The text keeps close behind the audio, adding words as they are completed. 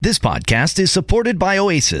This podcast is supported by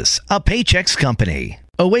Oasis, a Paychex company.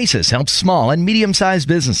 Oasis helps small and medium-sized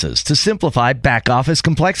businesses to simplify back-office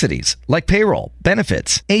complexities like payroll,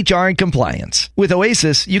 benefits, HR, and compliance. With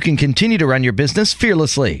Oasis, you can continue to run your business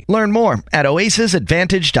fearlessly. Learn more at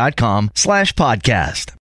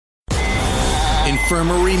oasisadvantage.com/podcast.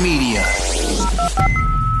 Infirmary Media.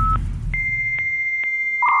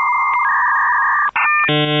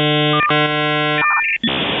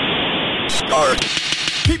 Start.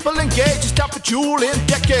 People engaged, stop for dueling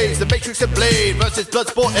decades. The Matrix and Blade versus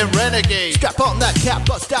Bloodsport and Renegade. Strap on that cap,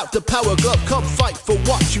 bust out the power glove. Come fight for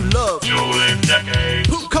what you love. Dueling decades.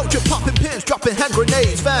 Poop culture, popping pins, dropping hand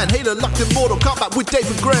grenades. Van Halen locked in Mortal Kombat with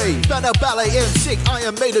David Gray. Banner Ballet and Sick,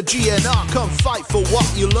 Iron Maiden, GNR. Come fight for what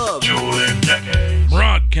you love. Dueling decades.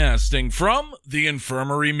 Broadcasting from the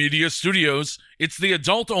Infirmary Media Studios, it's the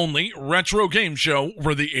adult-only retro game show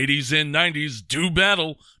where the 80s and 90s do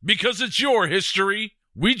battle because it's your history.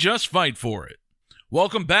 We just fight for it.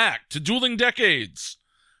 Welcome back to Dueling Decades.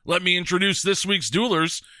 Let me introduce this week's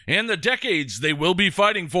duelers and the decades they will be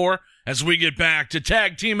fighting for as we get back to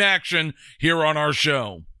tag team action here on our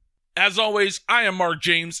show. As always, I am Mark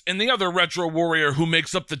James, and the other retro warrior who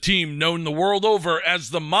makes up the team known the world over as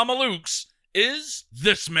the Mamalukes is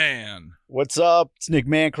this man. What's up? It's Nick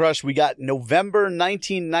Mancrush. We got November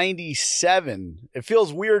 1997. It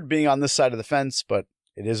feels weird being on this side of the fence, but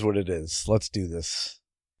it is what it is. Let's do this.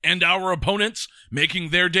 And our opponents, making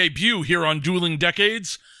their debut here on Dueling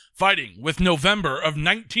Decades, fighting with November of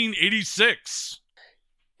 1986.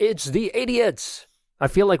 It's the Idiots. I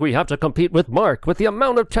feel like we have to compete with Mark with the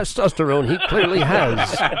amount of testosterone he clearly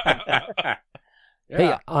has. Yeah.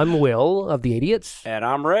 Hey, I'm Will of the Idiots. And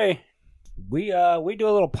I'm Ray. We do a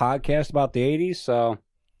little podcast about the 80s, so...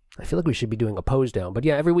 I feel like we should be doing a pose down. But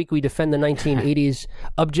yeah, every week we defend the 1980s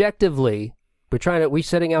objectively. We're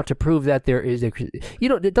setting out to prove that there is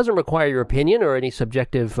it doesn't require your opinion or any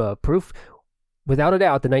subjective proof. Without a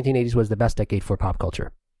doubt, the 1980s was the best decade for pop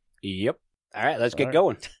culture. Yep. All right, let's get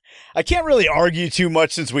going. I can't really argue too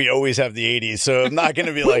much since we always have the 80s, so I'm not going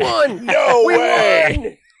to be like, won! No We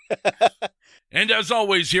way! And as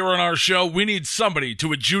always here on our show, we need somebody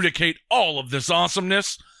to adjudicate all of this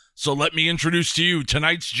awesomeness. So let me introduce to you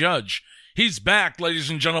tonight's judge. He's back, ladies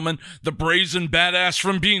and gentlemen, the brazen badass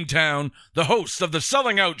from Beantown, the host of the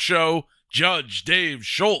Selling Out Show, Judge Dave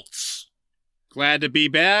Schultz. Glad to be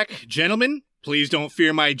back. Gentlemen, please don't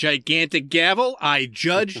fear my gigantic gavel. I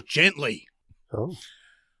judge gently. Oh.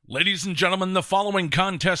 Ladies and gentlemen, the following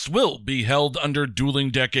contest will be held under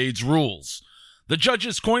Dueling Decades rules. The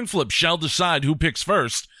judges' coin flip shall decide who picks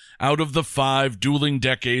first out of the 5 Dueling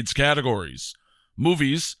Decades categories: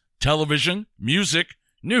 movies, television, music,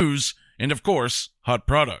 news, and of course, hot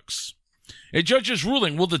products. A judge's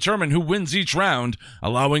ruling will determine who wins each round,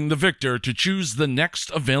 allowing the victor to choose the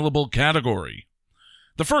next available category.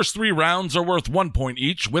 The first 3 rounds are worth 1 point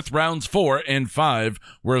each, with rounds 4 and 5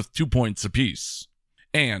 worth 2 points apiece.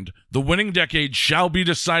 And the winning decade shall be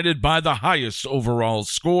decided by the highest overall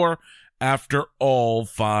score after all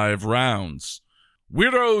 5 rounds.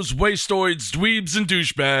 Weirdos, wastoids, dweebs, and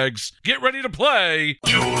douchebags, get ready to play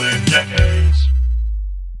Dueling Decades.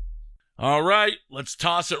 All right, let's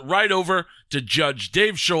toss it right over to Judge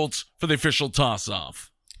Dave Schultz for the official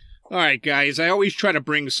toss-off. All right, guys, I always try to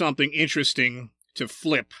bring something interesting to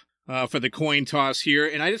flip for the coin toss here,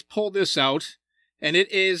 and I just pulled this out, and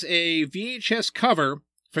it is a VHS cover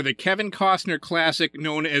for the Kevin Costner classic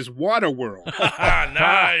known as Waterworld.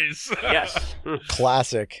 Nice. Yes.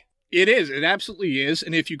 Classic. It is. It absolutely is.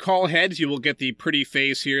 And if you call heads, you will get the pretty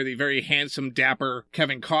face here, the very handsome, dapper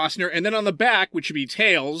Kevin Costner. And then on the back, which would be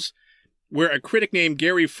tails, where a critic named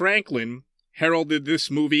Gary Franklin heralded this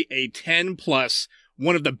movie a 10+,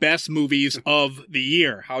 one of the best movies of the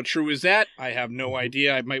year. How true is that? I have no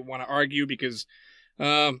idea. I might want to argue because,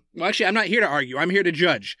 well, actually, I'm not here to argue. I'm here to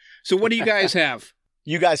judge. So what do you guys have?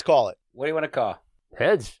 You guys call it. What do you want to call?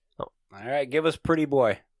 Heads. Oh. All right, give us Pretty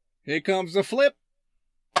Boy. Here comes the flip.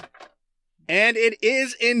 And it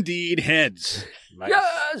is indeed heads. Nice.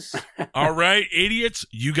 Yes! All right, idiots,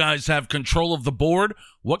 you guys have control of the board.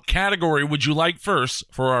 What category would you like first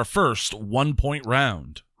for our first 1 point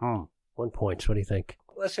round? 1 point. What do you think?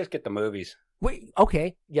 Let's just get the movies. Wait,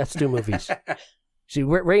 okay. Let's do movies. See,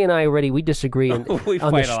 Ray and I we disagree on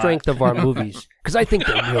the strength of our movies. Because I think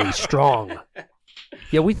they're really strong.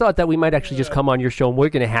 Yeah, we thought that we might actually just come on your show and we're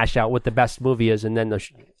going to hash out what the best movie is and then the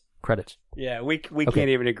credits. Yeah, we can't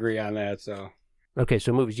even agree on that, so... Okay,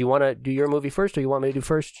 so movies. Do you want to do your movie first or you want me to do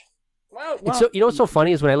first? Well, you know what's so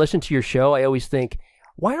funny is when I listen to your show, I always think,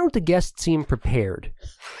 why don't the guests seem prepared?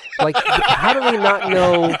 Like, how do they not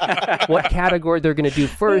know what category they're going to do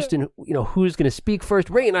first and, who's going to speak first?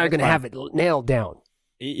 Ray and I are going to have it nailed down.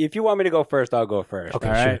 If you want me to go first, I'll go first. Okay,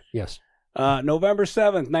 all sure. right? Yes. November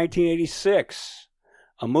 7th, 1986.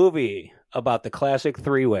 A movie about the classic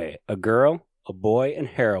three-way. A girl, a boy, and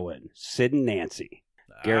heroine. Sid and Nancy.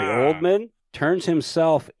 Gary Oldman turns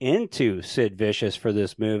himself into Sid Vicious for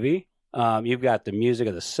this movie. You've got the music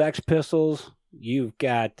of the Sex Pistols. You've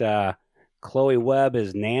got Chloe Webb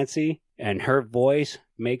as Nancy, and her voice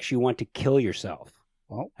makes you want to kill yourself.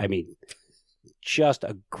 Well, I mean, just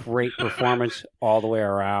a great performance all the way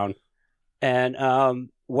around. And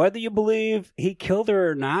whether you believe he killed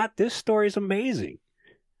her or not, this story is amazing.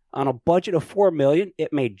 On a budget of $4 million,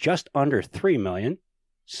 it made just under $3 million.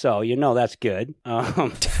 So, that's good.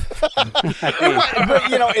 But,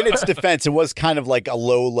 in its defense, it was kind of like a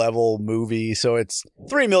low-level movie, so it's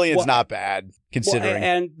 $3 million's not bad, considering. Well,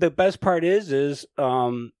 and the best part is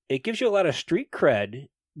it gives you a lot of street cred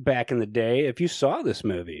back in the day if you saw this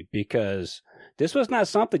movie, because this was not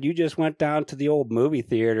something you just went down to the old movie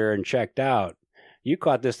theater and checked out. You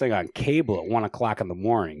caught this thing on cable at 1 o'clock in the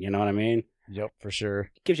morning, you know what I mean? Yep, for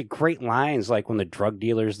sure. It gives you great lines, like when the drug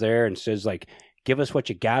dealer's there and says, like, give us what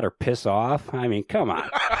you got or piss off. I mean, come on.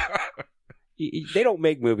 They don't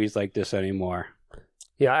make movies like this anymore.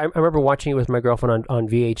 Yeah, I remember watching it with my girlfriend on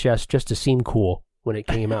VHS just to seem cool when it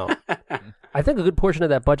came out. I think a good portion of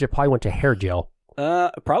that budget probably went to hair gel.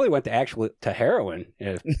 Probably went to heroin,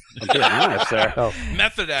 if I'm being honest there. Oh.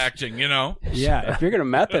 Method acting, Yeah, if you're going to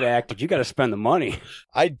method act it, you got to spend the money.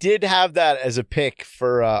 I did have that as a pick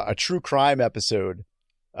for a true crime episode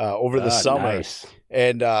over the summer. Nice.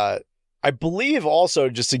 And I believe also,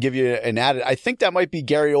 just to give you an added, I think that might be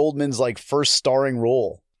Gary Oldman's first starring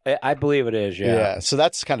role. I believe it is, yeah. Yeah, so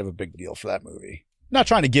that's kind of a big deal for that movie. Not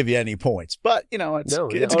trying to give you any points, but it's a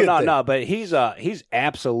good thing. No, but he's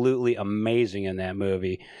absolutely amazing in that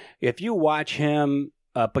movie. If you watch him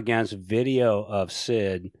up against video of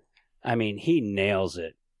Sid, I mean, he nails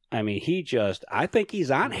it. I mean, I think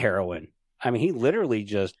he's on heroin. I mean, he literally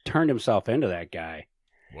just turned himself into that guy.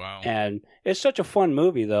 Wow. And it's such a fun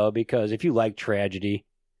movie, though, because if you like tragedy,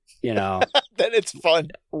 then it's fun.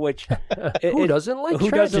 Which who doesn't like who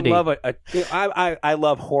tragedy? Doesn't love I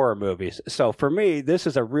love horror movies. So for me, this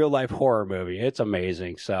is a real life horror movie. It's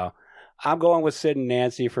amazing. So I'm going with Sid and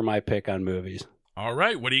Nancy for my pick on movies. All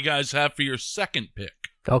right. What do you guys have for your second pick?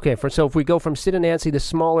 Okay, so if we go from Sid and Nancy, the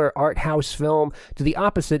smaller art house film, to the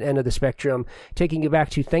opposite end of the spectrum, taking you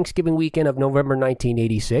back to Thanksgiving weekend of November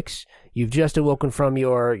 1986, you've just awoken from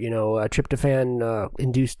your,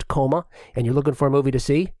 tryptophan-induced coma, and you're looking for a movie to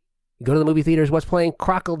see. You go to the movie theaters, what's playing?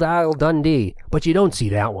 Crocodile Dundee, but you don't see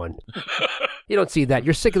that one. You don't see that.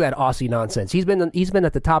 You're sick of that Aussie nonsense. He's been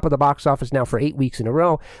at the top of the box office now for 8 weeks in a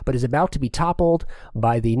row, but is about to be toppled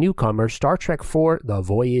by the newcomer Star Trek IV: The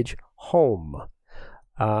Voyage Home.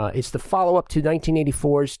 It's the follow-up to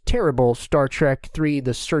 1984's terrible Star Trek III: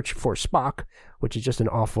 The Search for Spock, which is just an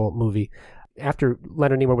awful movie. After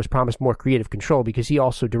Leonard Nimoy was promised more creative control, because he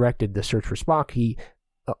also directed The Search for Spock, he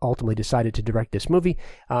ultimately decided to direct this movie.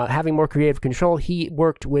 Having more creative control, he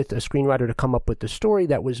worked with a screenwriter to come up with the story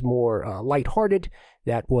that was more lighthearted,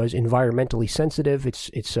 that was environmentally sensitive.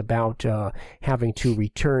 It's about having to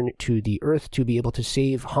return to the Earth to be able to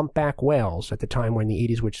save humpback whales at the time when the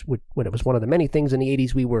 80s, when it was one of the many things in the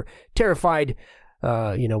 80s we were terrified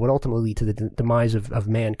would ultimately lead to the demise of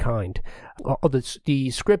mankind.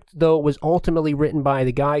 The script, though, was ultimately written by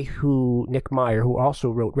the guy Nick Meyer, who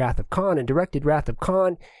also wrote Wrath of Khan and directed Wrath of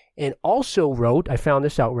Khan, and also wrote, I found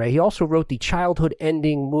this out, Ray, he also wrote the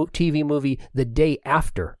childhood-ending TV movie The Day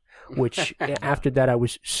After, which after that I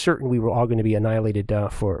was certain we were all going to be annihilated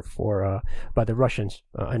by the Russians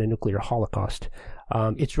in a nuclear holocaust.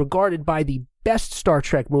 It's regarded by the best Star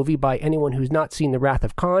Trek movie by anyone who's not seen The Wrath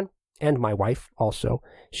of Khan, and my wife also.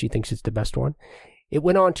 She thinks it's the best one. It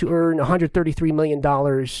went on to earn $133 million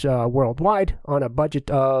worldwide on a budget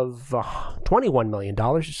of $21 million.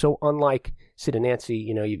 So unlike Sid and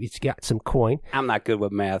Nancy, it's got some coin. I'm not good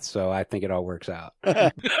with math, so I think it all works out.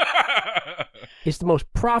 It's the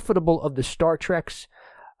most profitable of the Star Treks.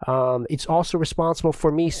 It's also responsible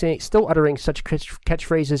for me still uttering such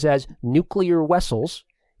catchphrases as nuclear vessels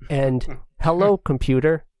and hello,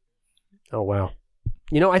 computer. Oh, wow.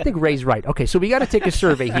 I think Ray's right. Okay, so we got to take a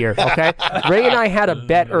survey here, okay? Ray and I had a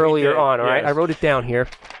bet earlier on, all right? Yes. I wrote it down here.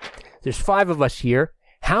 There's 5 of us here.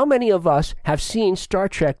 How many of us have seen Star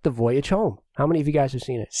Trek: The Voyage Home? How many of you guys have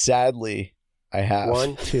seen it? Sadly, I have.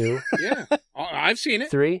 1, 2. Yeah, I've seen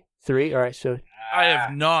it. 3. All right, so I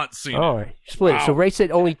have not seen All it. right, split it. So Ray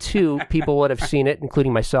said only 2 people would have seen it,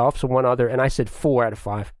 including myself, so 1 other, and I said 4 out of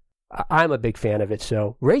 5. I'm a big fan of it,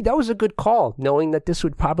 so Ray, that was a good call, knowing that this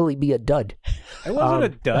would probably be a dud. It wasn't a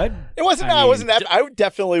dud. It wasn't. I It mean, wasn't that. I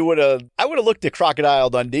definitely would have. I would have looked at Crocodile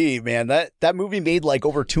Dundee, man. That movie made like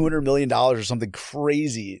over $200 million or something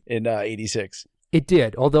crazy in '86. It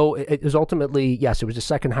did, although it was ultimately, yes, it was the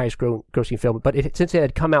second highest grossing film, but since it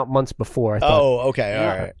had come out months before, I thought... Oh, okay, all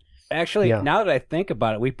right. Actually, Yeah. now that I think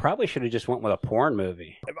about it, we probably should have just went with a porn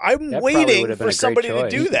movie. I'm That probably would waiting have been for a great somebody to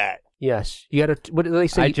choice. do that. Yes, you got to. What do they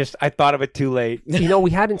say? I thought of it too late. We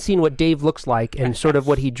hadn't seen what Dave looks like and sort of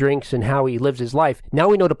what he drinks and how he lives his life. Now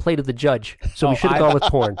we know to play to the judge, so we should have gone with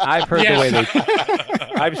porn. I've heard Yes. the way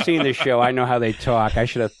they. I've seen this show. I know how they talk. I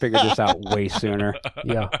should have figured this out way sooner.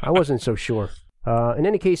 Yeah, I wasn't so sure. In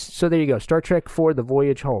any case, so there you go. Star Trek IV: The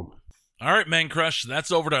Voyage Home. All right, Man Crush,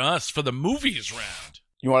 that's over to us for the movies round.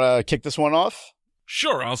 You want to kick this one off?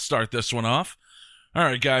 Sure, I'll start this one off. All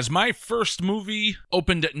right, guys, my first movie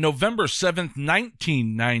opened November 7th,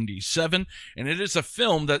 1997, and it is a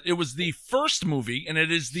film that it was the first movie, and it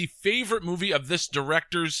is the favorite movie of this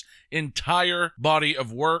director's entire body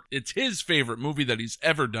of work. It's his favorite movie that he's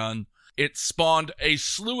ever done. It spawned a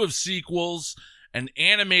slew of sequels, an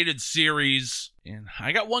animated series, and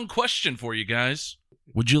I got one question for you guys.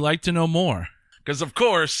 Would you like to know more? Because, of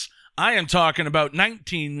course, I am talking about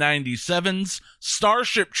 1997's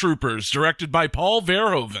Starship Troopers, directed by Paul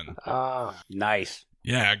Verhoeven. Nice.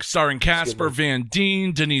 Yeah, starring Casper Van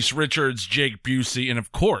Dien, Denise Richards, Jake Busey, and,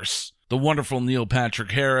 of course, the wonderful Neil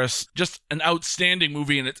Patrick Harris. Just an outstanding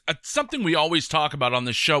movie, and it's something we always talk about on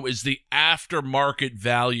this show is the aftermarket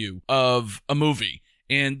value of a movie.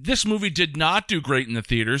 And this movie did not do great in the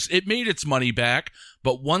theaters. It made its money back,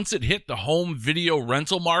 but once it hit the home video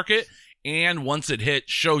rental market, and once it hit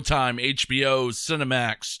Showtime, HBO,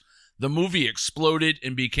 Cinemax, the movie exploded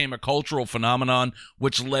and became a cultural phenomenon,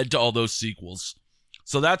 which led to all those sequels.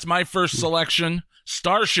 So that's my first selection,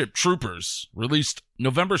 Starship Troopers, released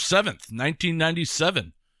November 7th,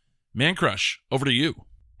 1997. Man Crush, over to you.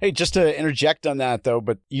 Hey, just to interject on that, though,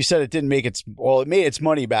 but you said it made its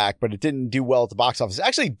money back, but it didn't do well at the box office. It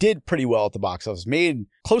actually did pretty well at the box office, made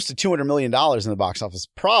close to $200 million in the box office.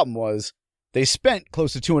 Problem was, they spent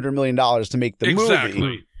close to $200 million to make the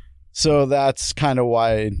movie. So that's kind of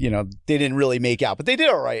why, they didn't really make out. But they did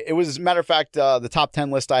all right. It was, as a matter of fact, the top 10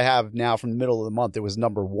 list I have now from the middle of the month, it was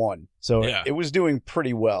number 1. So It was doing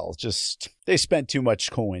pretty well. Just, they spent too much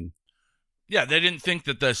coin. Yeah, they didn't think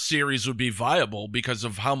that the series would be viable because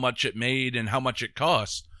of how much it made and how much it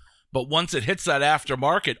cost. But once it hits that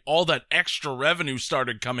aftermarket, all that extra revenue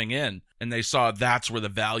started coming in, and they saw that's where the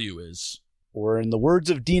value is. Or in the words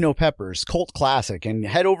of Dino Peppers, cult classic. And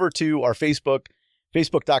head over to our Facebook,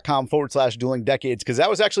 facebook.com/Dueling Decades, because that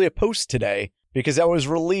was actually a post today, because that was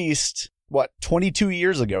released, 22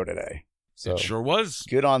 years ago today. So it sure was.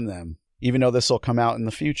 Good on them. Even though this will come out in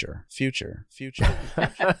the future.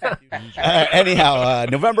 Anyhow,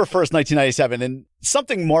 November 1st, 1997. And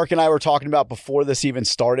something Mark and I were talking about before this even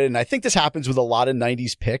started, and I think this happens with a lot of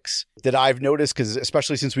 90s picks that I've noticed, because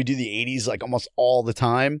especially since we do the 80s like almost all the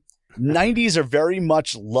time, 90s are very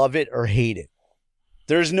much love it or hate it.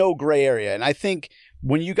 There's no gray area. And I think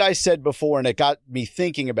when you guys said before, and it got me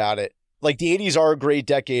thinking about it, like the 80s are a great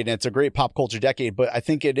decade and it's a great pop culture decade, but I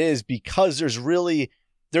think it is because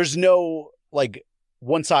there's no like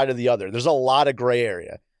one side or the other. There's a lot of gray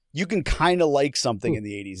area. You can kind of like something in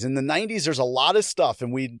the 80s. In the 90s, there's a lot of stuff,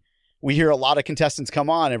 and we hear a lot of contestants come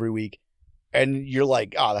on every week, and you're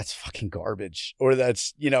like, oh, that's fucking garbage. Or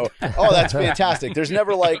that's, oh, that's fantastic. There's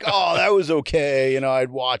never like, oh, that was okay. I'd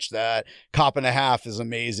watch that. Cop and a Half is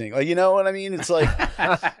amazing. Like, you know what I mean? It's like,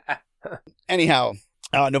 anyhow,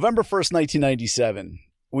 November 1st, 1997,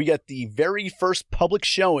 we got the very first public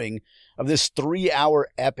showing of this 3-hour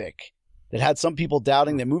epic that had some people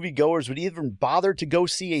doubting that moviegoers would even bother to go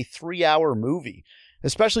see a 3-hour movie,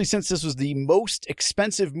 especially since this was the most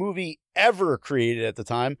expensive movie ever created at the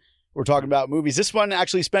time. We're talking about movies. This one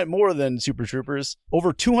actually spent more than Super Troopers,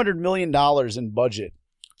 over $200 million in budget.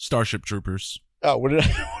 Starship Troopers. Oh, what did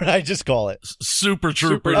I just call it? Super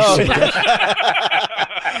Troopers.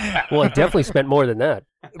 Well, it definitely spent more than that.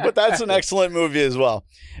 But that's an excellent movie as well.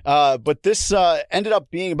 But this ended up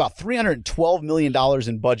being about $312 million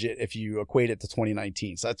in budget if you equate it to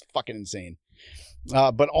 2019. So that's fucking insane.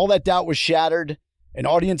 But all that doubt was shattered. An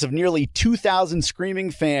audience of nearly 2,000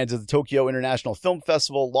 screaming fans at the Tokyo International Film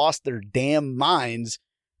Festival lost their damn minds.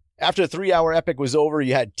 After the 3-hour epic was over,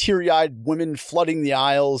 you had teary-eyed women flooding the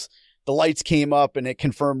aisles. The lights came up, and it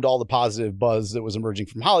confirmed all the positive buzz that was emerging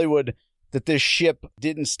from Hollywood that this ship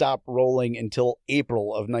didn't stop rolling until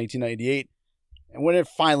April of 1998. And when it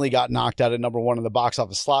finally got knocked out at number 1 in the box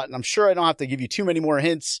office slot, and I'm sure I don't have to give you too many more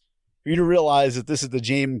hints for you to realize that this is the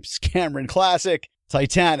James Cameron classic,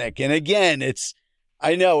 Titanic. And again,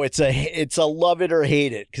 I know it's a love it or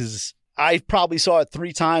hate it, because I probably saw it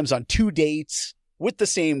 3 times on 2 dates with the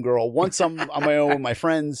same girl. Once on my own with my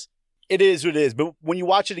friends. It is what it is. But when you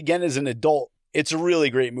watch it again as an adult, it's a really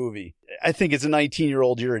great movie. I think as a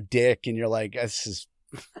 19-year-old, you're a dick and you're like, this is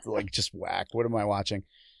like just whack. What am I watching?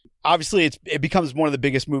 Obviously, it becomes one of the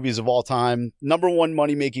biggest movies of all time. Number 1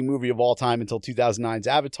 money-making movie of all time until 2009's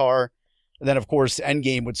Avatar. And then, of course,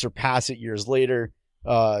 Endgame would surpass it years later.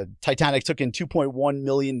 Titanic took in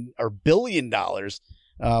 $2.1 billion,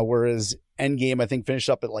 whereas Endgame, I think, finished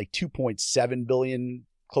up at like $2.7 billion,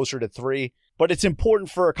 closer to 3. But it's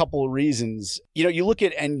important for a couple of reasons. You know, you look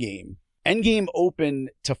at Endgame. Endgame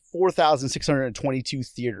opened to 4,622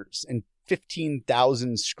 theaters and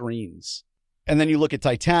 15,000 screens. And then you look at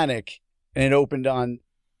Titanic, and it opened on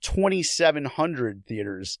 2,700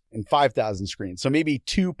 theaters and 5,000 screens. So maybe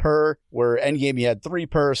 2 per, where Endgame you had 3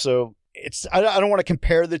 per. So I don't want to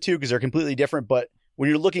compare the two because they're completely different. But when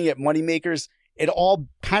you're looking at moneymakers, it all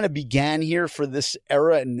kind of began here for this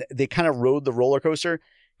era, and they kind of rode the roller coaster.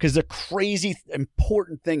 Because the crazy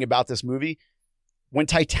important thing about this movie, when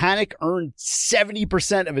Titanic earned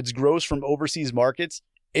 70% of its gross from overseas markets,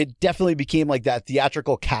 it definitely became like that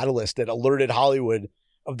theatrical catalyst that alerted Hollywood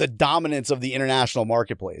of the dominance of the international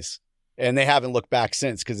marketplace. And they haven't looked back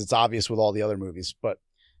since, because it's obvious with all the other movies. But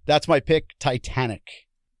that's my pick, Titanic.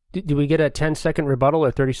 Do we get a 10-second rebuttal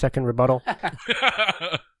or 30-second rebuttal?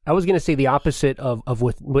 I was going to say the opposite of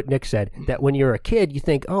what Nick said, that when you're a kid, you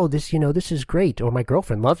think, oh, this is great, or my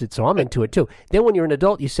girlfriend loves it, so I'm into it too. Then when you're an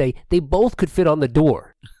adult, you say, they both could fit on the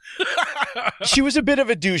door. She was a bit of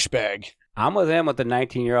a douchebag. I'm with him with the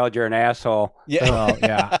 19-year-old. You're an asshole. Yeah.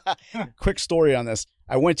 Yeah. Quick story on this.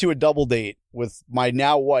 I went to a double date with my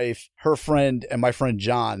now wife, her friend, and my friend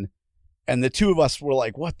John. And the two of us were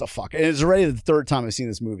like, what the fuck? And it's already the 3rd time I've seen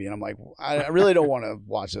this movie. And I'm like, I really don't want to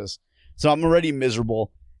watch this. So I'm already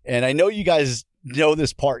miserable. And I know you guys know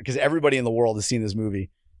this part because everybody in the world has seen this movie.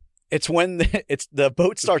 It's when the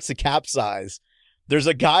boat starts to capsize. There's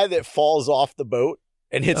a guy that falls off the boat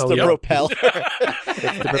and hits the propeller.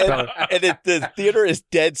 The theater is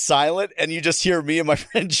dead silent, and you just hear me and my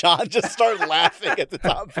friend John just start laughing at the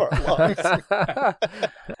top of our lungs.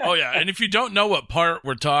 Oh, yeah. And if you don't know what part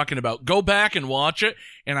we're talking about, go back and watch it.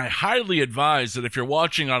 And I highly advise that if you're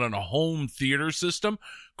watching on a home theater system,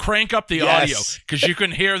 crank up the audio, because you can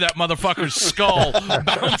hear that motherfucker's skull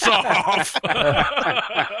bounce off.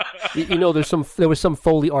 You know, there was some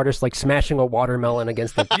Foley artist like smashing a watermelon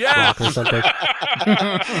against the rock or something.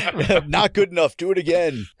 Not good enough. Do it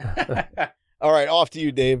again. All right, off to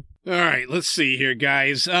you, Dave. All right, let's see here,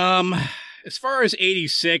 guys. As far as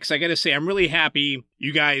 86, I got to say I'm really happy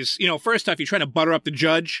you guys, first off, you're trying to butter up the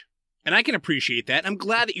judge. And I can appreciate that. I'm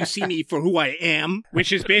glad that you see me for who I am,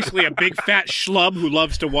 which is basically a big fat schlub who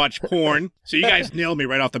loves to watch porn. So you guys nailed me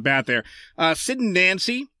right off the bat there. Sid and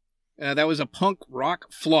Nancy, that was a punk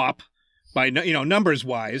rock flop by, numbers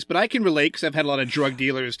wise, but I can relate because I've had a lot of drug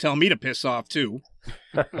dealers tell me to piss off too.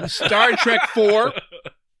 Star Trek 4,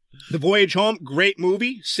 The Voyage Home, great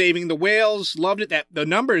movie. Saving the Whales, loved it. The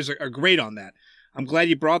numbers are great on that. I'm glad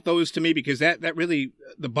you brought those to me because that really,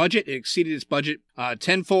 the budget, it exceeded its budget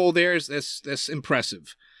tenfold there. That's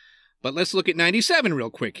impressive. But let's look at 97 real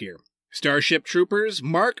quick here. Starship Troopers,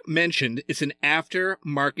 Mark mentioned it's an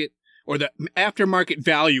aftermarket, or the aftermarket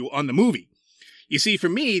value on the movie. You see, for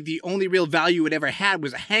me, the only real value it ever had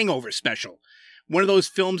was a Hangover special. One of those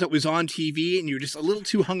films that was on TV and you're just a little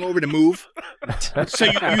too hungover to move. So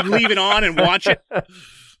you leave it on and watch it.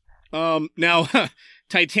 Now,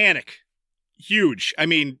 Titanic. Huge. I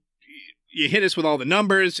mean, you hit us with all the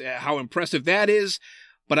numbers, how impressive that is.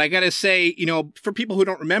 But I got to say, for people who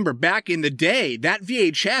don't remember, back in the day, that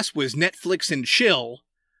VHS was Netflix and chill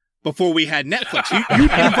before we had Netflix.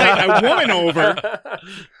 You'd invite a woman over,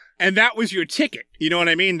 and that was your ticket. You know what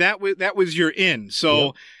I mean? That was your in.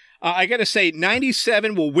 So I got to say,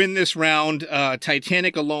 97 will win this round.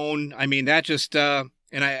 Titanic alone, I mean, that just, and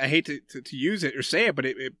I hate to use it or say it, but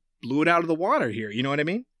it blew it out of the water here. You know what I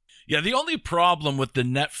mean? Yeah, the only problem with the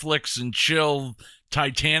Netflix and chill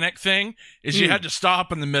Titanic thing is you had to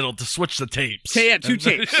stop in the middle to switch the tapes. Yeah, 2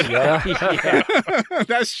 tapes. Yeah.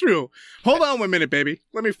 That's true. Hold on 1 minute, baby.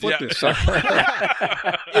 Let me flip this.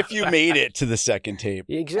 If you made it to the second tape.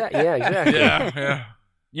 Exactly. Yeah, exactly. Yeah.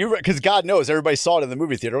 Because God knows everybody saw it in the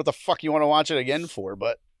movie theater. What the fuck you want to watch it again for?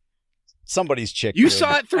 But somebody's chick. You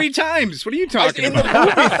saw it 3 times. What are you talking about? In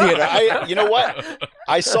the movie theater. You know what?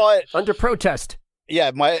 I saw it under protest.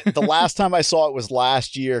 Yeah, the last time I saw it was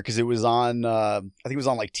last year because it was on, I think it was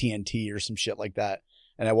on like TNT or some shit like that.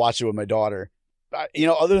 And I watched it with my daughter.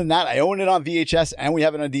 Other than that, I own it on VHS and we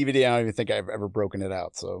have it on DVD. I don't even think I've ever broken it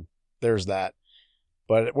out. So there's that.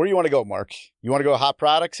 But where do you want to go, Mark? You want to go hot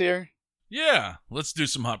products here? Yeah, let's do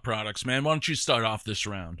some hot products, man. Why don't you start off this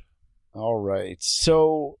round? All right.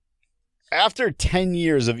 So after 10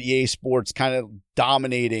 years of EA Sports kind of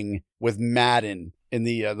dominating with Madden in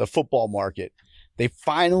the football market, they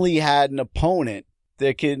finally had an opponent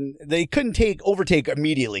that they couldn't overtake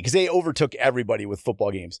immediately because they overtook everybody with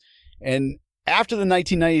football games. And after the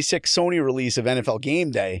 1996 Sony release of NFL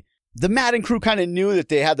Game Day, the Madden crew kind of knew that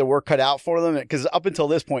they had their work cut out for them because up until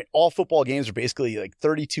this point, all football games were basically like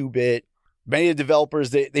 32-bit. Many of the developers,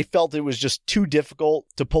 they felt it was just too difficult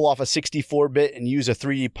to pull off a 64-bit and use a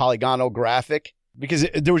 3D polygonal graphic because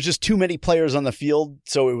there was just too many players on the field,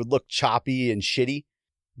 so it would look choppy and shitty.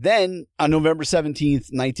 Then, on November 17th,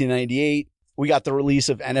 1998, we got the release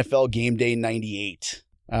of NFL Game Day 98.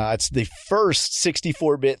 It's the first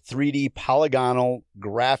 64-bit 3D polygonal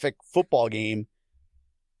graphic football game.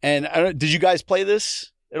 And did you guys play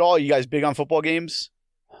this at all? You guys big on football games?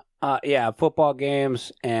 Yeah, football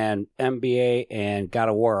games and NBA and God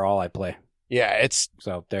of War are all I play. Yeah,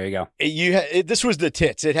 so there you go. This was the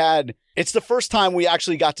tits. It's the first time we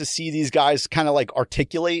actually got to see these guys kind of like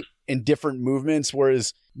articulate in different movements,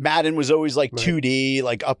 whereas Madden was always like 2D,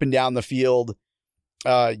 like up and down the field.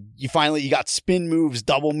 You got spin moves,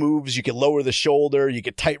 double moves. You could lower the shoulder. You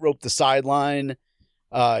could tightrope the sideline.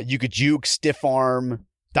 You could juke, stiff arm,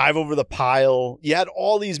 dive over the pile. You had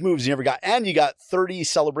all these moves you got 30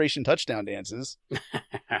 celebration touchdown dances.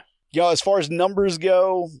 As far as numbers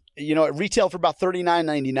go, it retailed for about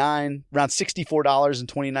 $39.99, around $64 in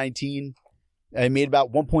 2019. It made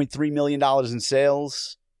about $1.3 million in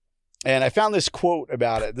sales. And I found this quote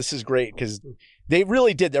about it. This is great because they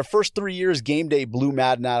really did. Their first 3 years, Game Day blew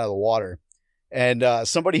Madden out of the water. And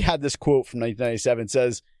somebody had this quote from 1997. It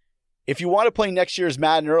says, "If you want to play next year's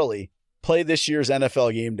Madden early, play this year's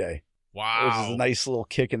NFL Game Day." Wow. It was a nice little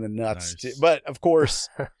kick in the nuts. Nice. But, of course,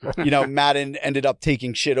 Madden ended up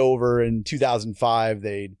taking shit over in 2005.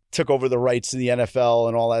 They took over the rights to the NFL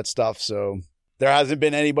and all that stuff. So there hasn't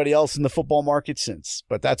been anybody else in the football market since.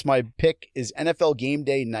 But that's my pick is NFL Game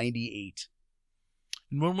Day 98.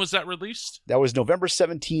 And when was that released? That was November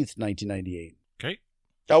 17th, 1998. Okay.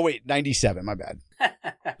 Oh, wait, 97. My bad.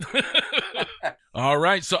 All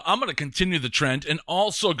right, so I'm going to continue the trend and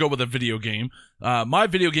also go with a video game. My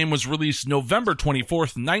video game was released November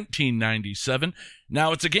 24th, 1997.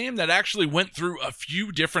 Now, it's a game that actually went through a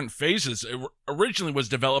few different phases. It originally was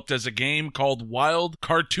developed as a game called Wild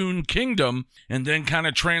Cartoon Kingdom and then kind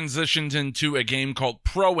of transitioned into a game called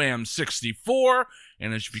Pro-Am 64.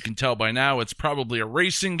 And as you can tell by now, it's probably a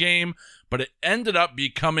racing game, but it ended up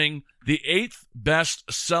becoming the 8th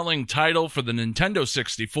best-selling title for the Nintendo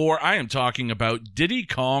 64. I am talking about Diddy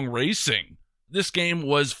Kong Racing. This game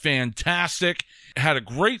was fantastic. It had a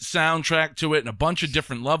great soundtrack to it and a bunch of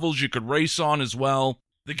different levels you could race on as well.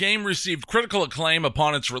 The game received critical acclaim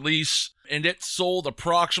upon its release, and it sold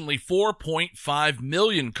approximately 4.5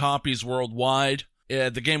 million copies worldwide.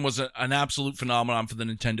 The game was an absolute phenomenon for the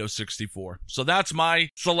Nintendo 64. So that's my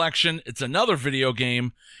selection. It's another video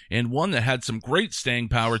game and one that had some great staying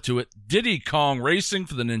power to it. Diddy Kong Racing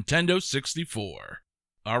for the Nintendo 64.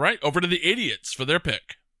 All right, over to the idiots for their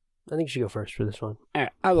pick. I think you should go first for this one. All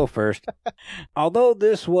right, I'll go first. Although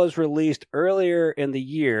this was released earlier in the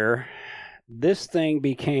year, this thing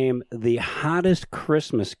became the hottest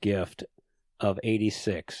Christmas gift of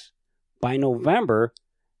 '86. By November,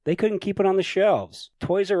 they couldn't keep it on the shelves.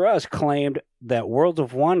 Toys R Us claimed that Worlds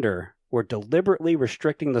of Wonder were deliberately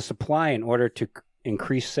restricting the supply in order to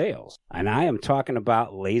increase sales. And I am talking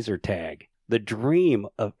about laser tag, the dream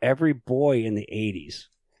of every boy in the 80s.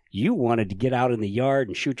 You wanted to get out in the yard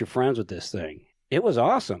and shoot your friends with this thing. It was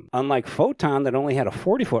awesome. Unlike Photon that only had a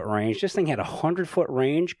 40-foot range, this thing had a 100-foot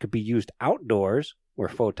range, could be used outdoors where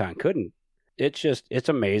Photon couldn't. It's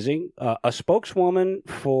amazing. A spokeswoman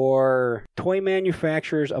for Toy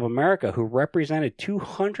Manufacturers of America who represented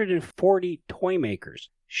 240 toy makers.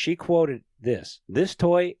 She quoted this: "This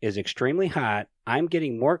toy is extremely hot. I'm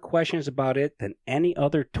getting more questions about it than any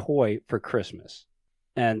other toy for Christmas."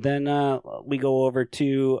 And then we go over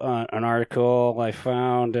to an article I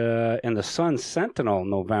found in the Sun Sentinel,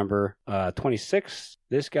 November 26th.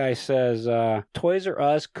 This guy says, Toys R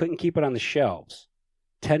Us couldn't keep it on the shelves.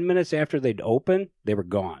 10 minutes after they'd open, they were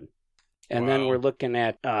gone. And then we're looking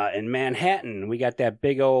at, in Manhattan, we got that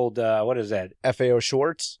big old, what is that? FAO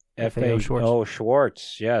Schwartz? FAO Schwartz.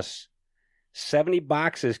 Schwartz, yes. 70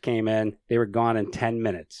 boxes came in. They were gone in 10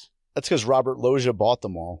 minutes. That's because Robert Loggia bought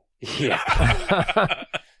them all. Yeah.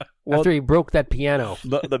 After he broke that piano.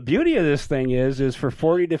 The beauty of this thing is for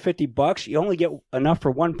 $40 to $50, you only get enough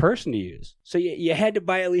for one person to use. So you had to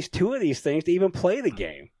buy at least 2 of these things to even play the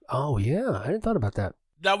game. Oh, yeah. I hadn't thought about that.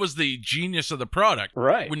 That was the genius of the product.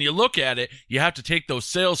 Right. When you look at it, you have to take those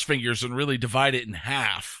sales fingers and really divide it in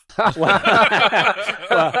half. Well,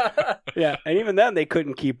 yeah, and even then they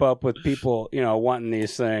couldn't keep up with people, wanting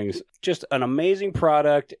these things. Just an amazing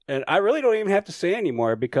product, and I really don't even have to say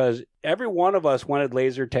anymore because every one of us wanted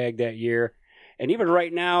laser tag that year. And even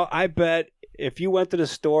right now, I bet if you went to the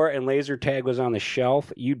store and laser tag was on the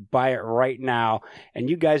shelf, you'd buy it right now, and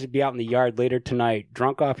you guys would be out in the yard later tonight,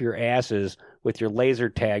 drunk off your asses with your laser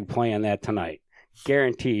tag playing that tonight.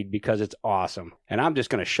 Guaranteed, because it's awesome. And I'm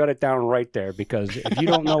just going to shut it down right there because if you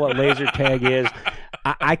don't know what laser tag is,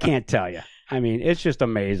 I can't tell you. I mean, it's just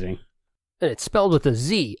amazing. And it's spelled with a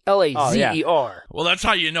Z, Lazer. Well, that's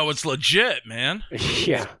how you know it's legit, man.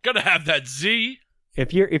 Yeah. Gotta have that Z.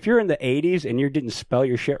 If you're in the 80s and you didn't spell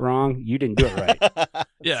your shit wrong, you didn't do it right.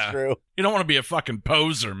 Yeah. True. You don't want to be a fucking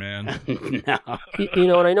poser, man. No.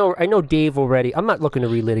 And I know Dave already. I'm not looking to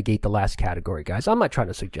relitigate the last category, guys. I'm not trying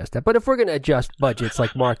to suggest that. But if we're going to adjust budgets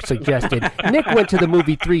like Mark suggested, Nick went to the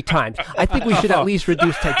movie 3 times. I think we should at least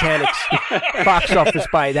reduce Titanic's box office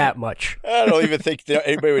by that much. I don't even think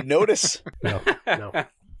anybody would notice. No.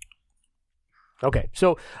 Okay,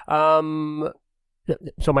 so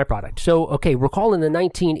my product. So, okay, recall in the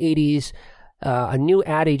 1980s, a new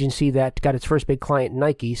ad agency that got its first big client,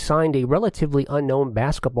 Nike, signed a relatively unknown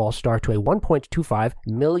basketball star to a $1.25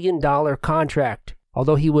 million contract.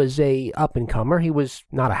 Although he was a up-and-comer, he was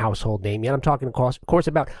not a household name yet. I'm talking, of course,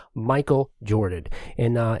 about Michael Jordan.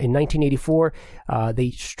 In 1984,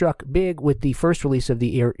 they struck big with the first release of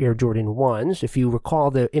the Air Jordan 1s. If you recall,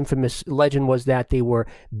 the infamous legend was that they were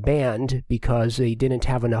banned because they didn't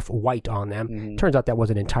have enough white on them. Mm-hmm. Turns out that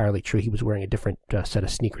wasn't entirely true. He was wearing a different set of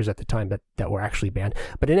sneakers at the time that were actually banned.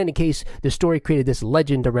 But in any case, the story created this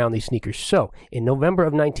legend around these sneakers. So, in November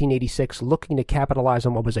of 1986, looking to capitalize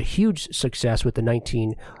on what was a huge success with the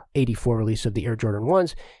 1984 release of the Air Jordan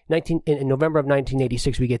 1s. In November of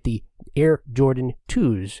 1986, we get the Air Jordan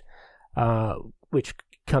 2s, which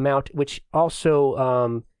come out, which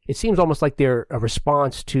also, it seems almost like they're a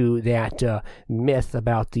response to that myth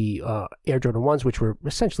about the Air Jordan 1s, which were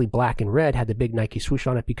essentially black and red, had the big Nike swoosh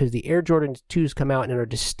on it, because the Air Jordan 2s come out and are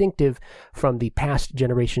distinctive from the past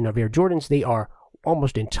generation of Air Jordans. They are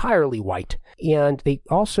almost entirely white. And they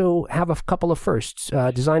also have a couple of firsts,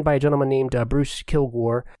 designed by a gentleman named Bruce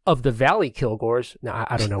Kilgore of the Valley Kilgores. Now,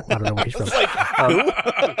 I don't know where he's from.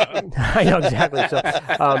 I know exactly. So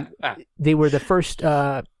they were the first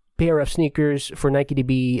pair of sneakers for Nike to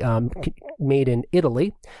be made in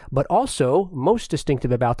Italy, but also most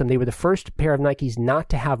distinctive about them, they were the first pair of Nikes not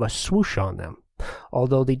to have a swoosh on them.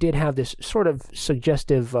 Although they did have this sort of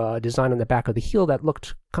suggestive design on the back of the heel that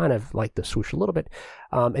looked kind of like the swoosh a little bit.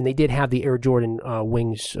 And they did have the Air Jordan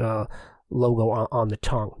wings logo on the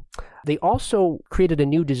tongue. They also created a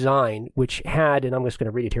new design which had, and I'm just going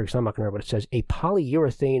to read it here because I'm not going to remember what it says, a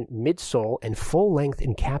polyurethane midsole and full-length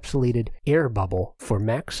encapsulated air bubble for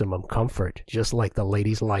maximum comfort, just like the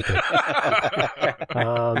ladies like it.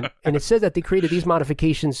 And it says that they created these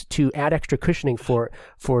modifications to add extra cushioning for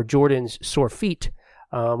Jordan's sore feet.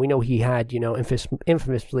 We know he had,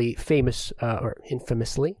 infamously,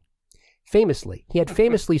 he had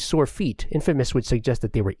famously sore feet. Infamous would suggest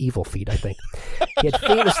that they were evil feet, I think. He had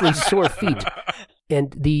famously sore feet.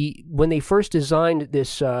 And when they first designed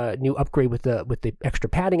this new upgrade with the extra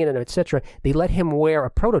padding in it, etc., they let him wear a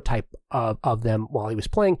prototype of them while he was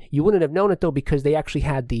playing. You wouldn't have known it, though, because they actually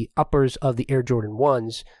had the uppers of the Air Jordan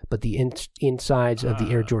 1s, but the insides of the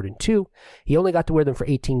Air Jordan 2. He only got to wear them for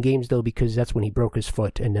 18 games, though, because that's when he broke his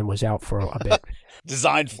foot and then was out for a bit.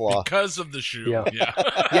 Design flaw. Because of the shoe. Yeah.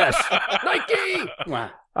 Yes. Nike!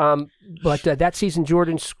 Wow. But that season,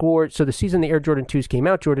 Jordan scored. So the season the Air Jordan 2s came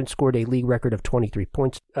out, Jordan scored a league record of 23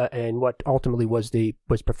 points, and what ultimately was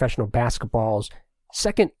professional basketball's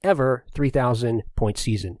second ever 3,000 point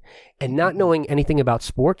season. And not knowing anything about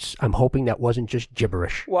sports, I'm hoping that wasn't just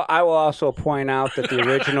gibberish. Well, I will also point out that the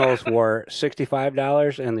originals were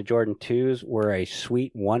 $65 and the Jordan 2s were a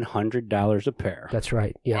sweet $100 a pair. That's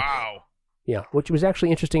right. Yeah. Wow. Yeah, which was actually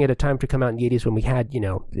interesting at a time to come out in the 80s when we had,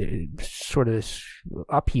 sort of this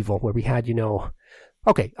upheaval where we had,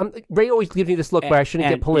 Okay, Ray always gives me this look where I shouldn't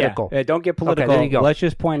get political. Yeah, don't get political. Okay, there you go. Let's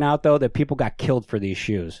just point out, though, that people got killed for these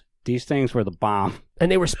shoes. These things were the bomb.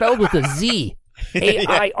 And they were spelled with a Z.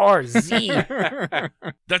 A-I-R-Z.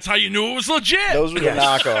 That's how you knew it was legit. Those were the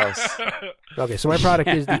knockoffs. Okay, so my product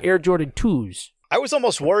is the Air Jordan 2s. I was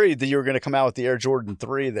almost worried that you were going to come out with the Air Jordan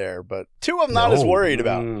 3 there, but 2 I'm not as worried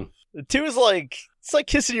about. The 2 is like, it's like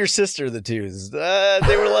kissing your sister, the 2s.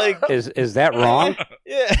 They were like... Is that wrong?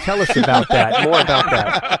 Yeah. Tell us about that. More about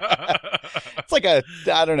that. It's like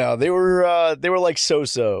I don't know. They were like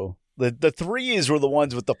so-so. The 3s were the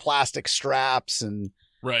ones with the plastic straps and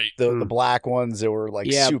the black ones that were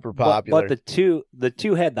like super popular. But the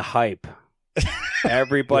two had the hype.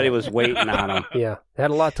 Everybody was waiting on them. Yeah, they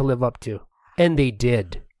had a lot to live up to. And they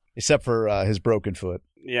did. Except for his broken foot.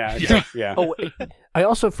 Yeah. Oh, I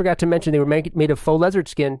also forgot to mention they were made of faux lizard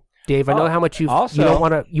skin. Dave, I know how much you want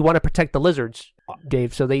to protect the lizards,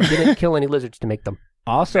 Dave, so they didn't kill any lizards to make them.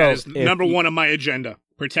 Also, that is number one on my agenda.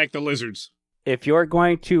 Protect the lizards. If you're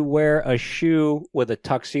going to wear a shoe with a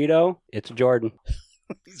tuxedo, it's Jordan.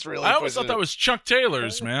 I always thought that was Chuck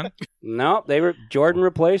Taylor's, man. No, Jordan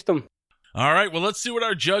replaced them. All right, well, let's see what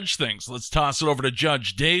our judge thinks. Let's toss it over to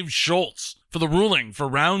Judge Dave Schultz for the ruling for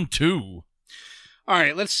round 2. All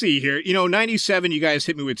right, let's see here. 97, you guys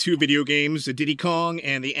hit me with 2 video games, the Diddy Kong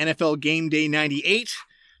and the NFL Game Day 98.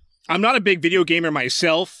 I'm not a big video gamer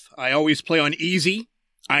myself. I always play on easy.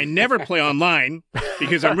 I never play online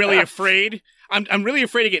because I'm really afraid. I'm really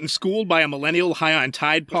afraid of getting schooled by a millennial high on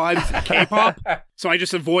Tide Pods and K-pop. So I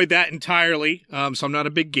just avoid that entirely. So I'm not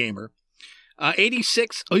a big gamer.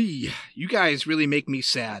 86, you guys really make me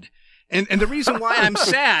sad. And the reason why I'm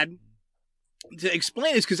sad, to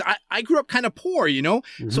explain, is because I grew up kind of poor,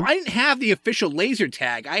 Mm-hmm. So I didn't have the official laser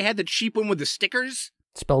tag. I had the cheap one with the stickers.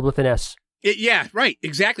 Spelled with an S. Yeah, right,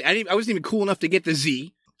 exactly. I wasn't even cool enough to get the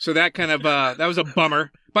Z. So that kind of, that was a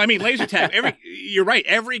bummer. But I mean, laser tag, you're right.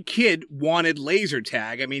 Every kid wanted laser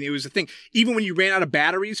tag. I mean, it was a thing. Even when you ran out of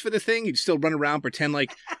batteries for the thing, you'd still run around, pretend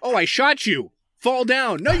like, oh, I shot you. Fall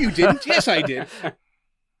down. No, you didn't. Yes, I did.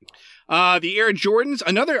 The Air Jordans,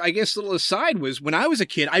 another, I guess, little aside was when I was a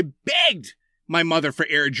kid, I begged my mother for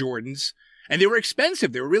Air Jordans, and they were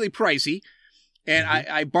expensive. They were really pricey. And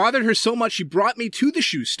I bothered her so much, she brought me to the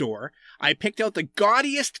shoe store. I picked out the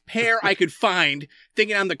gaudiest pair I could find,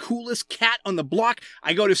 thinking I'm the coolest cat on the block.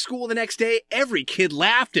 I go to school the next day. Every kid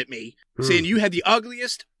laughed at me, saying, you had the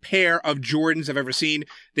ugliest pair of Jordans I've ever seen.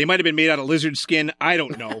 They might have been made out of lizard skin. I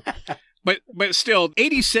don't know. But still,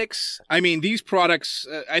 86, I mean, these products,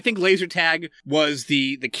 I think laser tag was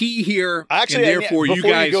the key here. Actually, and therefore before you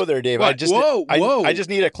guys you go there, Dave, what? I just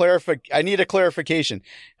need a clarification.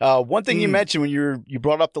 One thing you mentioned when you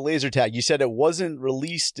brought up the laser tag, you said it wasn't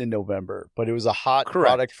released in November, but it was a hot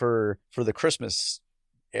product for the Christmas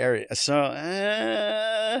area. So,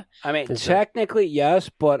 I mean, technically,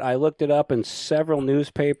 yes, but I looked it up in several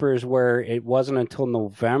newspapers where it wasn't until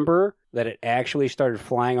November that it actually started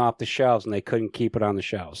flying off the shelves and they couldn't keep it on the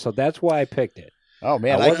shelves. So that's why I picked it. Oh,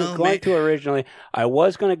 man. I wasn't going to originally. I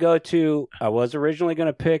was originally going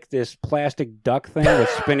to pick this plastic duck thing with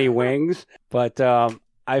spinny wings, but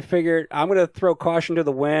I figured I'm going to throw caution to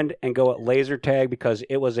the wind and go at laser tag because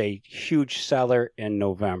it was a huge seller in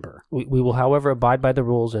November. We will, however, abide by the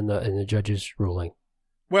rules in the judge's ruling.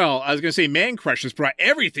 Well, I was going to say Man Crush has brought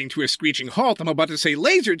everything to a screeching halt. I'm about to say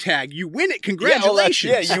laser tag. You win it.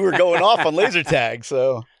 Congratulations. You were going off on laser tag,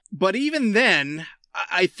 so. But even then,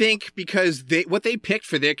 I think because what they picked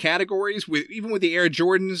for their categories, even with the Air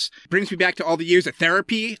Jordans, brings me back to all the years of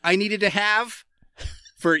therapy I needed to have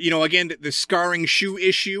for, again, the scarring shoe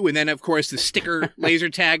issue, and then, of course, the sticker laser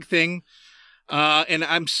tag thing. And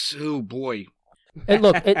I'm so, boy. And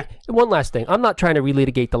look, one last thing. I'm not trying to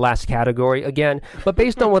relitigate the last category again, but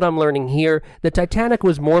based on what I'm learning here, the Titanic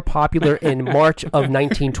was more popular in March of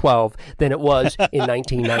 1912 than it was in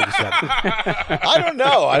 1997. I don't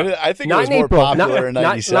know. I think it was more popular in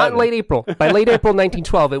 97. Not in late April. By late April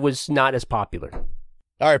 1912, it was not as popular.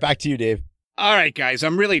 All right, back to you, Dave. All right, guys.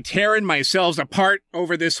 I'm really tearing myself apart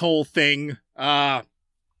over this whole thing.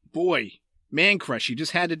 Boy, Man Crush, you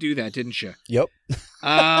just had to do that, didn't you? Yep.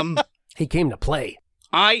 He came to play.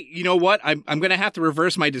 You know what? I'm going to have to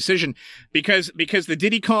reverse my decision because the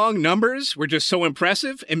Diddy Kong numbers were just so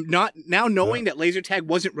impressive, and not now knowing that laser tag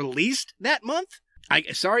wasn't released that month.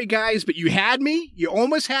 Sorry guys, but you had me. You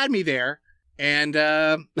almost had me there, and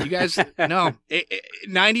you guys no.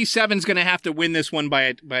 97's going to have to win this one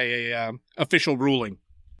by a official ruling.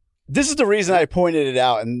 This is the reason I pointed it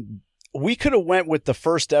out, and we could have went with the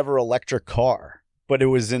first ever electric car. But it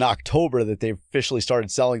was in October that they officially started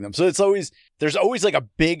selling them. So there's always like a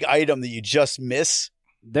big item that you just miss.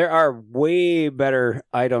 There are way better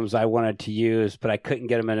items I wanted to use, but I couldn't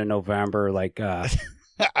get them into November. Like, I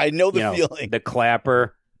know the feeling. The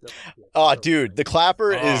clapper. Oh, dude, the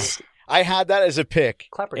clapper is. I had that as a pick.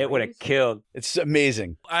 Clapper, it would have killed. It's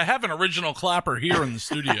amazing. I have an original clapper here in the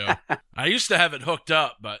studio. I used to have it hooked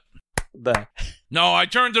up, but No, I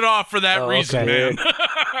turned it off for that reason, okay. man.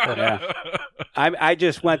 Yeah. I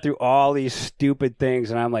just went through all these stupid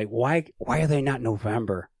things, and I'm like, why are they not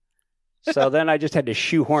November? So then I just had to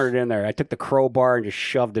shoehorn it in there. I took the crowbar and just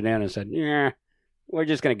shoved it in and said, yeah, we're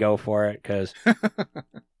just going to go for it because,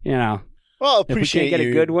 you know. Well, if we appreciate can't get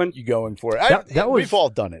a good one. you going for it. We've all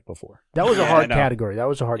done it before. That was a Yeah, hard I know. category. That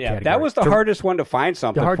was a hard category. That was the hardest one to find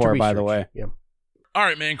something hard to for, by the research. way. Yeah. All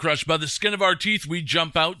right, Man Crush, by the skin of our teeth, we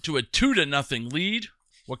jump out to a 2-0 lead.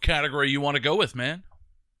 What category you want to go with, man?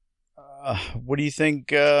 What do you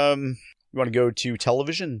think? You want to go to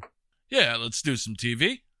television? Yeah, let's do some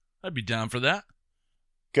TV. I'd be down for that.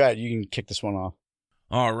 Go ahead. You can kick this one off.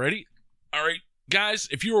 Alrighty. All right, guys,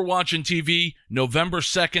 if you were watching TV November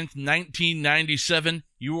 2nd, 1997,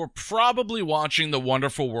 you were probably watching The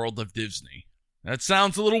Wonderful World of Disney. That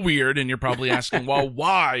sounds a little weird, and you're probably asking, well,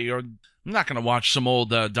 why? Or I'm not going to watch some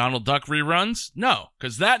old Donald Duck reruns. No,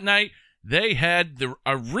 because that night they had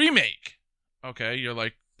a remake. Okay, you're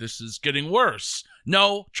like, this is getting worse.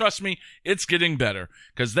 No, trust me, it's getting better,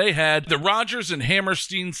 because they had the Rodgers and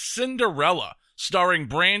Hammerstein Cinderella, starring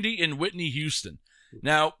Brandy and Whitney Houston.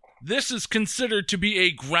 Now, this is considered to be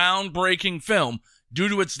a groundbreaking film due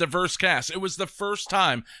to its diverse cast. It was the first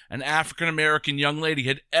time an African-American young lady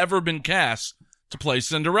had ever been cast to play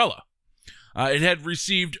Cinderella. It had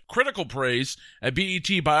received critical praise. A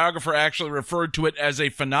BET biographer actually referred to it as a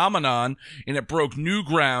phenomenon, and it broke new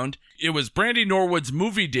ground. It was Brandy Norwood's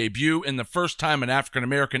movie debut and the first time an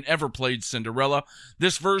African-American ever played Cinderella.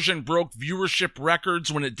 This version broke viewership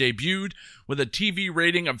records when it debuted with a TV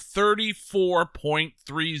rating of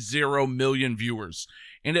 34.30 million viewers,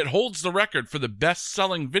 and it holds the record for the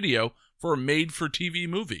best-selling video for a made-for-TV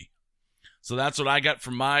movie. So that's what I got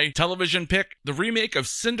from my television pick. The remake of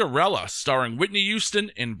Cinderella, starring Whitney Houston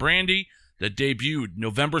and Brandy, that debuted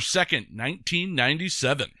November 2nd,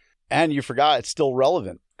 1997. And you forgot it's still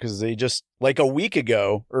relevant because they just, like a week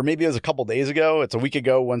ago, or maybe it was a couple days ago, it's a week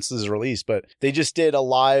ago once this is released, but they just did a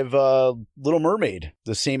live Little Mermaid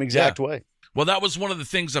the same exact way. Well, that was one of the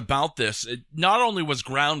things about this. It not only was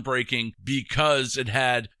groundbreaking because it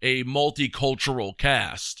had a multicultural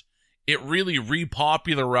cast, it really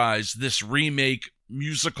repopularized this remake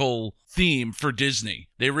musical theme for Disney.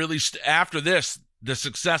 They really, after this, the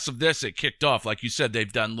success of this, it kicked off. Like you said,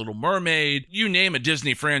 they've done Little Mermaid. You name a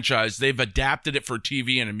Disney franchise, they've adapted it for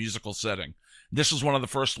TV in a musical setting. This was one of the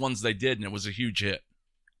first ones they did, and it was a huge hit.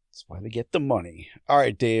 That's why they get the money. All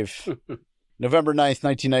right, Dave. November 9th,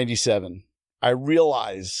 1997. I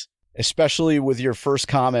realize, especially with your first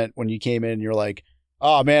comment when you came in, you're like,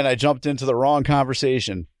 oh man, I jumped into the wrong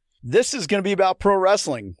conversation. This is going to be about pro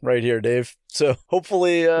wrestling right here, Dave. So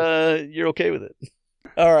hopefully you're okay with it.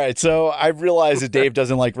 All right. So I realize that Dave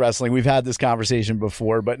doesn't like wrestling. We've had this conversation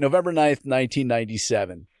before, but November 9th,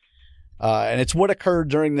 1997. And it's what occurred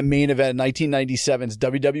during the main event, 1997's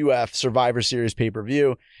WWF Survivor Series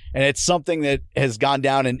pay-per-view. And it's something that has gone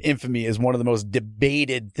down in infamy as one of the most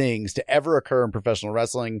debated things to ever occur in professional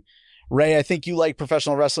wrestling. Ray, I think you like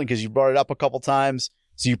professional wrestling because you brought it up a couple times.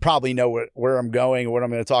 So you probably know where I'm going and what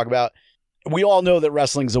I'm going to talk about. We all know that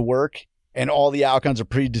wrestling's a work and all the outcomes are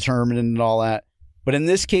predetermined and all that. But in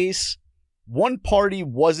this case, one party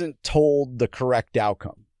wasn't told the correct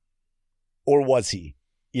outcome. Or was he?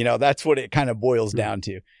 You know, that's what it kind of boils down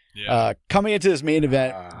to. Yeah. Coming into this main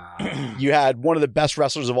event, you had one of the best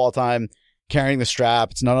wrestlers of all time carrying the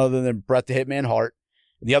strap. It's none other than Bret the Hitman Hart.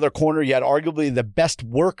 In the other corner, you had arguably the best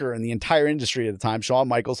worker in the entire industry at the time, Shawn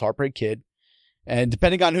Michaels, Heartbreak Kid. And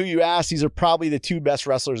depending on who you ask, these are probably the two best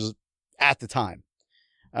wrestlers at the time.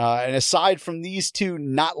 And aside from these two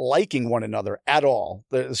not liking one another at all,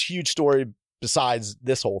 there's a huge story besides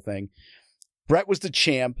this whole thing. Bret was the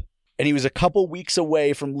champ, and he was a couple weeks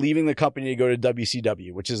away from leaving the company to go to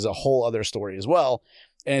WCW, which is a whole other story as well.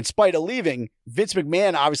 And in spite of leaving, Vince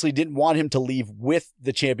McMahon obviously didn't want him to leave with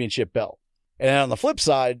the championship belt. And on the flip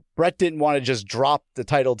side, Bret didn't want to just drop the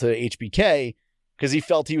title to HBK because he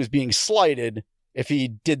felt he was being slighted if he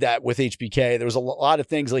did that with HBK. There was a lot of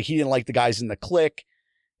things like he didn't like the guys in the clique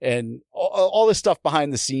and all this stuff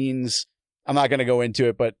behind the scenes. I'm not going to go into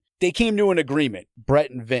it, but they came to an agreement,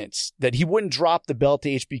 Bret and Vince, that he wouldn't drop the belt to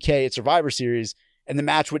HBK at Survivor Series and the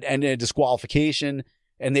match would end in a disqualification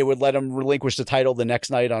and they would let him relinquish the title the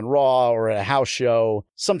next night on Raw or a house show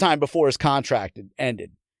sometime before his contract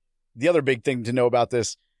ended. The other big thing to know about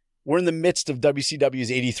this, we're in the midst of WCW's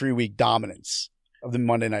 83-week dominance of the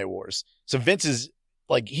Monday Night Wars. So Vince is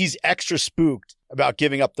like, he's extra spooked about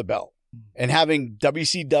giving up the belt and having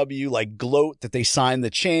WCW like gloat that they signed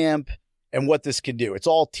the champ and what this can do. It's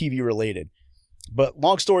all TV related. But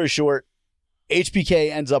long story short,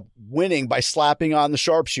 HBK ends up winning by slapping on the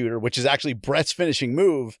sharpshooter, which is actually Brett's finishing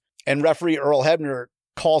move. And referee Earl Hebner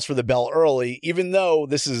calls for the bell early, even though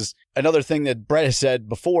this is another thing that Brett has said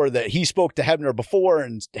before, that he spoke to Hebner before,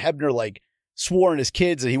 and Hebner like swore in his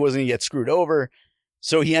kids that he wasn't going to get screwed over.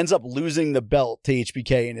 So he ends up losing the belt to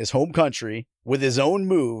HBK in his home country with his own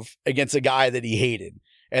move against a guy that he hated.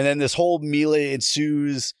 And then this whole melee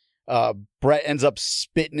ensues. Brett ends up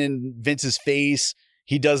spitting in Vince's face.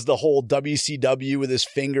 He does the whole WCW with his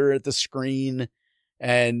finger at the screen.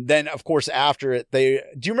 And then, of course, after it, do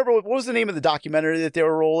you remember what was the name of the documentary that they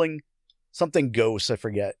were rolling? Something Ghosts, I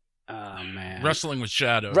forget. Oh, man. Wrestling with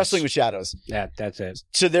Shadows. Wrestling with Shadows. That's it.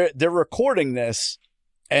 So they're recording this,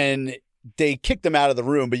 and they kicked them out of the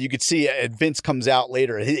room, but you could see Vince comes out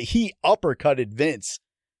later. He uppercutted Vince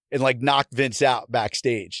and like knocked Vince out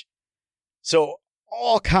backstage. So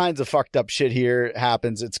all kinds of fucked up shit here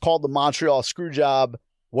happens. It's called the Montreal Screwjob.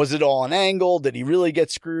 Was it all an angle? Did he really get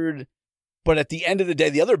screwed? But at the end of the day,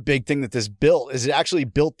 the other big thing that this built is it actually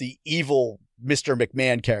built the evil Mr.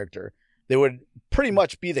 McMahon character. They would pretty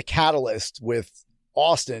much be the catalyst with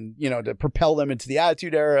Austin, to propel them into the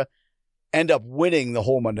Attitude Era, end up winning the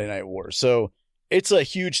whole Monday Night War. So it's a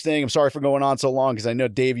huge thing. I'm sorry for going on so long because I know,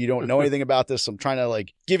 Dave, you don't know anything about this. So I'm trying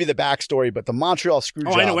to give you the backstory, but the Montreal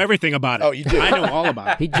Screwjob. Oh, I know everything about it. Oh, you do? I know all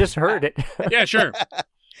about it. He just heard it. Yeah, sure.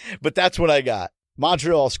 But that's what I got.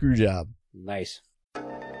 Montreal Screwjob. Nice.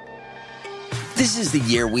 This is the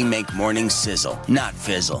year we make mornings sizzle, not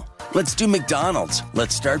fizzle. Let's do McDonald's.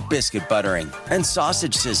 Let's start biscuit buttering and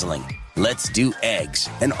sausage sizzling. Let's do eggs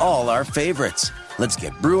and all our favorites. Let's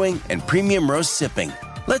get brewing and premium roast sipping.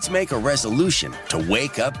 Let's make a resolution to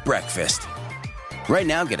wake up breakfast. Right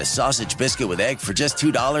now, get a sausage biscuit with egg for just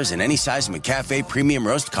 $2 and any size McCafe premium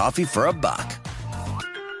roast coffee for $1.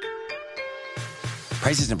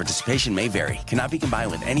 Prices and participation may vary. Cannot be combined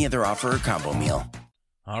with any other offer or combo meal.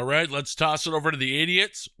 All right, let's toss it over to the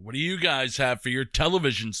idiots. What do you guys have for your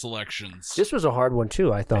television selections? This was a hard one,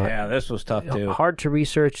 too, I thought. Yeah, this was tough, too. Hard to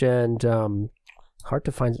research and hard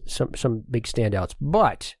to find some big standouts.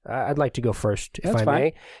 But I'd like to go first, if I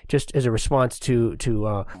may, just as a response to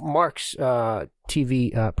Mark's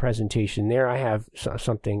TV presentation there. I have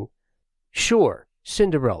something. Sure,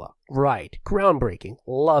 Cinderella. Right. Groundbreaking.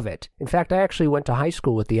 Love it. In fact, I actually went to high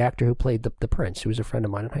school with the actor who played the prince, who was a friend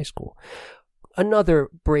of mine in high school. Another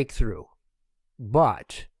breakthrough.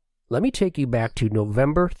 But let me take you back to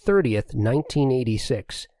November 30th,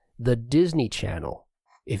 1986, the Disney Channel.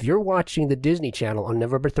 If you're watching the Disney Channel on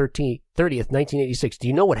November 30th, 1986, do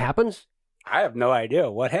you know what happens? I have no idea.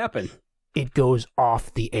 What happened? It goes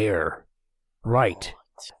off the air. Right.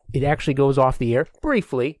 It actually goes off the air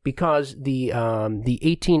briefly because the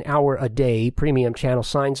 18-hour-a-day premium channel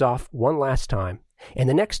signs off one last time. And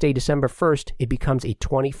the next day, December 1st, it becomes a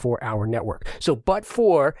 24-hour network. So, but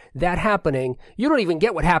for that happening, you don't even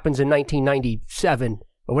get what happens in 1997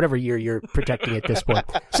 or whatever year you're projecting at this point.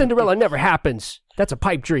 Cinderella never happens. That's a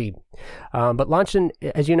pipe dream. But launching,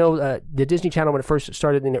 as you know, the Disney Channel, when it first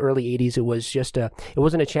started in the early 80s, it was just it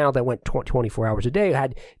wasn't a channel that went 24 hours a day. It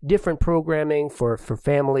had different programming for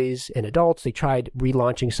families and adults. They tried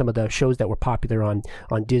relaunching some of the shows that were popular on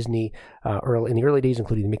Disney in the early days,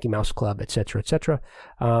 including the Mickey Mouse Club, et cetera, et cetera.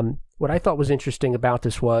 What I thought was interesting about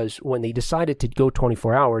this was when they decided to go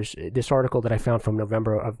 24 hours, this article that I found from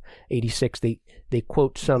November of 86, they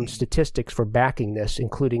quote some statistics for backing this,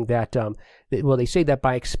 including that, they say that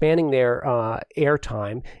by expanding their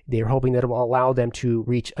airtime, they're hoping that it will allow them to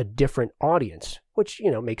reach a different audience, which,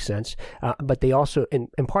 makes sense. But they also, and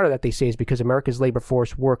part of that they say is because America's labor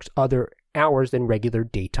force works other hours than regular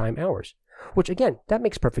daytime hours. Which, again, that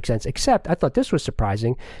makes perfect sense, except I thought this was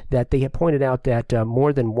surprising that they had pointed out that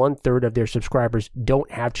more than 1/3 of their subscribers don't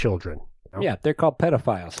have children. Yeah, they're called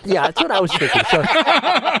pedophiles. Yeah, that's what I was thinking. So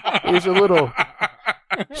it was a little...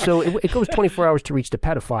 So it goes 24 hours to reach the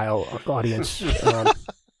pedophile audience.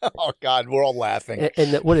 Oh, God, we're all laughing.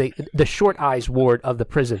 And the short eyes ward of the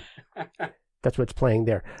prison. That's what's playing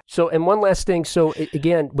there. So, and one last thing. So,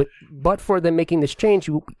 again, but for them making this change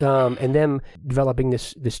and them developing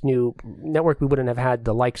this new network, we wouldn't have had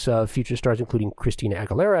the likes of future stars, including Christina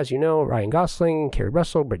Aguilera, as you know, Ryan Gosling, Kerry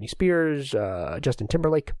Russell, Britney Spears, Justin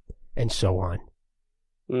Timberlake, and so on.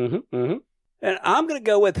 Mm-hmm, mm-hmm. And I'm going to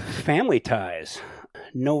go with Family Ties.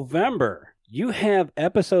 November, you have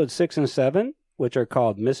episodes 6 and 7, which are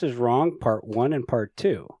called Mrs. Wrong, Part 1 and Part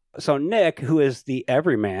 2. So Nick, who is the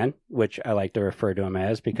everyman, which I like to refer to him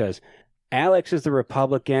as, because Alex is the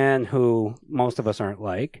Republican who most of us aren't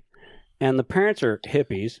like, and the parents are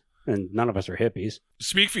hippies, and none of us are hippies.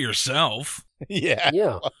 Speak for yourself. Yeah.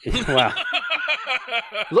 Yeah. Well,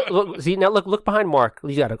 Look behind Mark.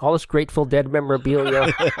 He's got all this Grateful Dead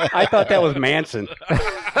memorabilia. I thought that was Manson.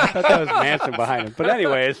 Behind him. But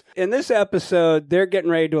anyways, in this episode, they're getting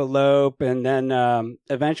ready to elope, and then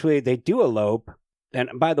eventually they do elope. And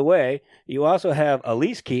by the way, you also have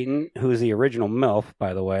Elise Keaton, who's the original MILF,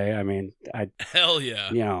 by the way. I mean, hell yeah.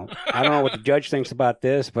 I don't know what the judge thinks about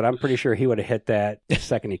this, but I'm pretty sure he would have hit that the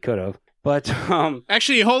second he could have. But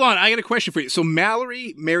actually, hold on. I got a question for you. So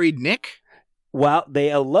Mallory married Nick? Well, they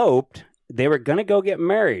eloped. They were going to go get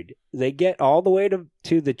married. They get all the way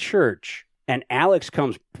to the church, and Alex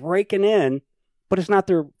comes breaking in, but it's not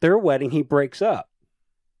their wedding. He breaks up.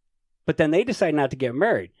 But then they decide not to get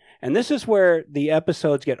married. And this is where the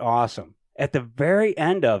episodes get awesome. At the very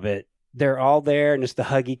end of it, they're all there, and it's the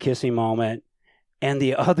huggy, kissy moment. And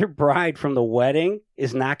the other bride from the wedding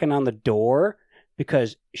is knocking on the door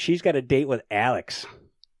because she's got a date with Alex.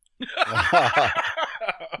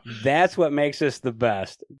 That's what makes this the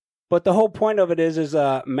best. But the whole point of it is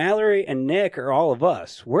Mallory and Nick are all of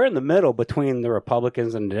us. We're in the middle between the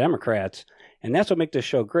Republicans and the Democrats. And that's what makes this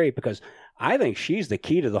show great, because I think she's the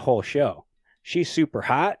key to the whole show. She's super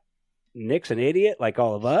hot. Nick's an idiot like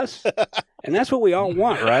all of us. And that's what we all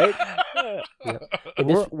want, right? Yeah.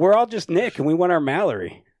 We're all just Nick, and we want our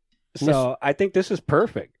Mallory. So I think this is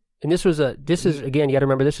perfect. And this is again, you got to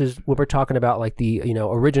remember, this is what we're talking about, like the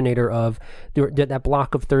originator of that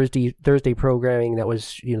block of Thursday programming that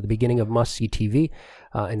was the beginning of must see TV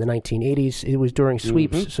in the 1980s. It was during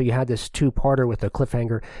sweeps, so you had this two-parter with a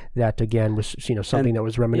cliffhanger that again was something that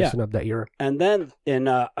was reminiscent of that era. And then in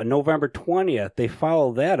November 20th, they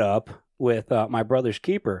follow that up with My Brother's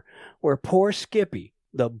Keeper, where poor Skippy,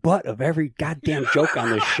 the butt of every goddamn joke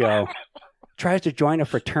on this show, tries to join a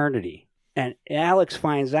fraternity. And Alex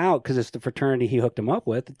finds out, because it's the fraternity he hooked him up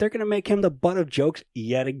with, that they're going to make him the butt of jokes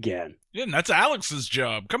yet again. Yeah, and that's Alex's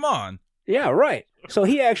job. Come on. Yeah, right. So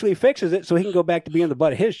he actually fixes it so he can go back to being the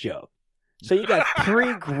butt of his joke. So you got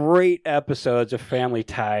 3 great episodes of Family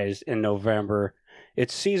Ties in November.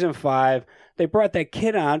 It's season 5. They brought that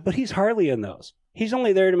kid on, but he's hardly in those. He's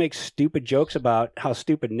only there to make stupid jokes about how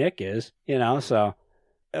stupid Nick is, so...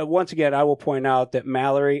 once again, I will point out that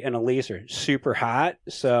Mallory and Elise are super hot,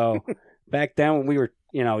 so... Back then when we were,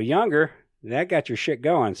 younger, that got your shit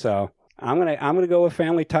going. So I'm gonna go with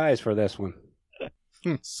Family Ties for this one.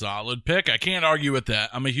 Solid pick. I can't argue with that.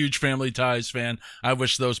 I'm a huge Family Ties fan. I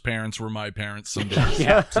wish those parents were my parents someday.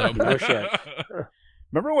 Yeah, so. No shit.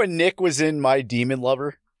 Remember when Nick was in My Demon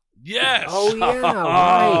Lover? Yes. Oh yeah,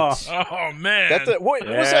 right. Oh man. What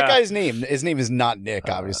was that guy's name? His name is not Nick,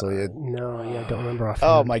 obviously. No, I don't remember offhand.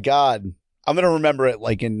 Oh my god. I'm going to remember it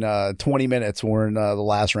like in 20 minutes. We're in the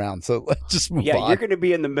last round. So let's just move on. Yeah, you're going to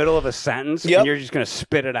be in the middle of a sentence and you're just going to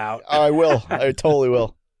spit it out. I will. I totally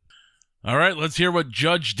will. All right, let's hear what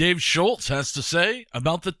Judge Dave Schultz has to say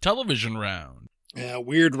about the television round.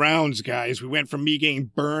 Weird rounds, guys. We went from me getting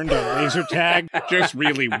burned on laser tag. Just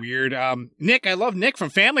really weird. Nick, I love Nick from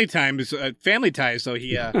Family Ties, so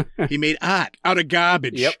he made art out of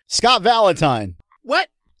garbage. Yep. Scott Valentine. What?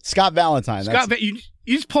 Scott Valentine.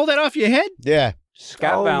 You just pulled that off your head? Yeah.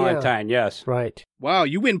 Scott Valentine, yes. Right. Wow,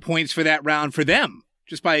 you win points for that round for them,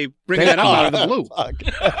 just by bringing that up out of the blue.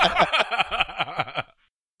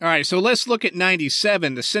 All right, so let's look at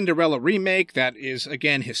 97, the Cinderella remake. That is,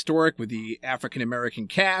 again, historic with the African-American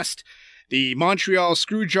cast. The Montreal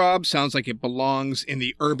Screwjob sounds like it belongs in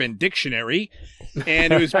the Urban Dictionary.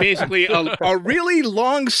 And it was basically a really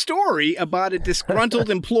long story about a disgruntled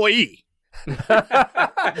employee.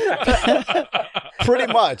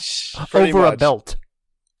 Pretty much. Over a belt.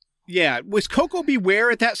 Yeah. Was Coco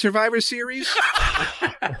Beware at that Survivor Series?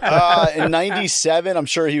 In 97, I'm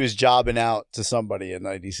sure he was jobbing out to somebody in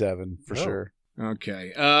 97 for sure.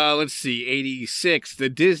 Okay. Let's see. 86. The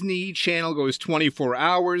Disney Channel goes 24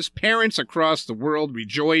 hours. Parents across the world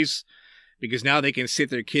rejoice because now they can sit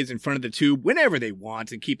their kids in front of the tube whenever they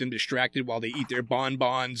want and keep them distracted while they eat their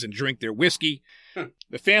bonbons and drink their whiskey.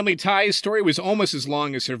 The Family Ties story was almost as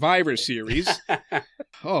long as Survivor Series.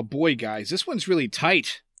 Oh, boy, guys. This one's really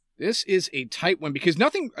tight. This is a tight one because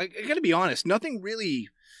nothing, I gotta be honest, nothing really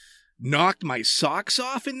knocked my socks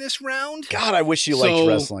off in this round. God, I wish you liked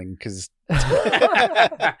wrestling because it's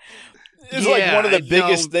like one of the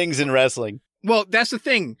biggest things in wrestling. Well, that's the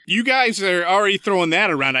thing. You guys are already throwing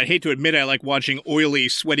that around. I'd hate to admit I like watching oily,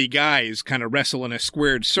 sweaty guys kind of wrestle in a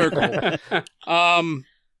squared circle.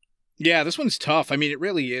 Yeah, this one's tough. I mean, it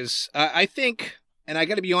really is. I think, and I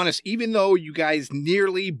got to be honest, even though you guys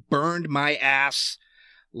nearly burned my ass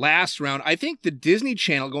last round, I think the Disney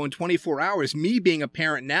Channel going 24 hours, me being a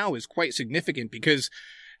parent now, is quite significant because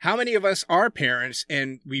how many of us are parents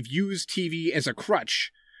and we've used TV as a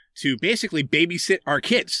crutch to basically babysit our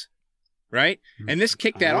kids, right? And this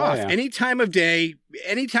kicked that off. Yeah. Any time of day,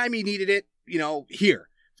 anytime you needed it, here,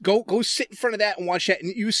 go sit in front of that and watch that,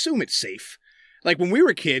 and you assume it's safe. Like when we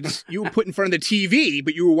were kids, you were put in front of the TV,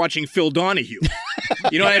 but you were watching Phil Donahue.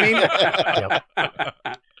 You know what I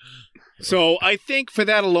mean? So I think for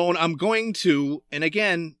that alone, I'm going to, and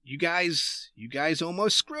again, you guys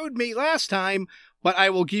almost screwed me last time, but I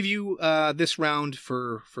will give you this round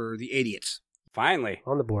for the idiots. Finally.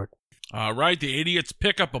 On the board. All right, the idiots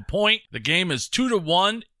pick up a point. The game is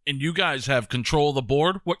 2-1, and you guys have control of the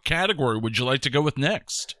board. What category would you like to go with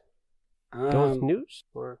next? Go with news?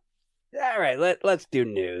 Or... All right, let's do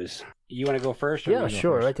news. You want to go first? Or Yeah,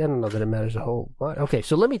 sure. I don't know that it matters a whole lot. Okay,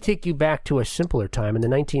 so let me take you back to a simpler time in the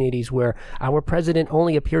 1980s where our president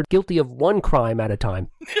only appeared guilty of one crime at a time.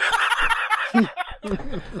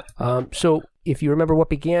 So if you remember what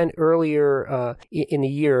began earlier in the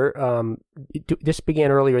year, this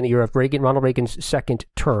began earlier in the year of Ronald Reagan's second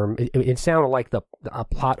term. It sounded like a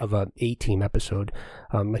plot of an A-Team episode,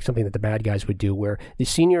 like something that the bad guys would do, where the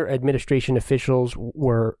senior administration officials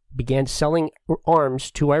began selling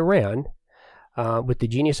arms to Iran with the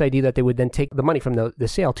genius idea that they would then take the money from the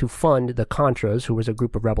sale to fund the Contras, who was a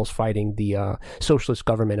group of rebels fighting the socialist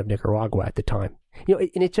government of Nicaragua at the time. And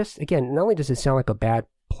it just, again, not only does it sound like a bad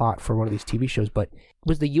plot for one of these TV shows, but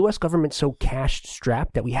was the U.S. government so cash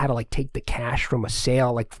strapped that we had to take the cash from a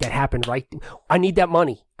sale that happened right? I need that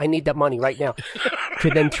money right now to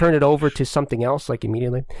then turn it over to something else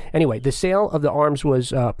immediately. Anyway, the sale of the arms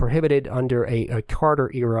was prohibited under a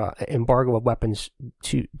Carter era embargo of weapons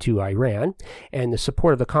to Iran, and the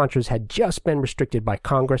support of the Contras had just been restricted by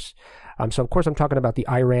Congress. So of course I'm talking about the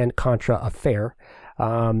Iran-Contra affair.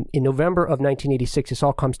 In November of 1986, this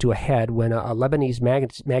all comes to a head when a Lebanese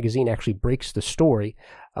magazine actually breaks the story.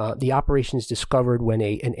 The operation is discovered when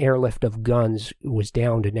an airlift of guns was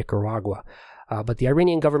downed in Nicaragua. But the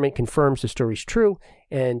Iranian government confirms the story's true,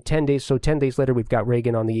 and 10 days later, we've got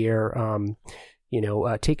Reagan on the air,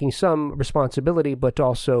 taking some responsibility, but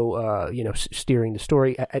also, steering the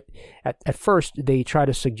story. At first, they try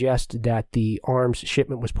to suggest that the arms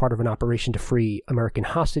shipment was part of an operation to free American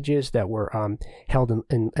hostages that were held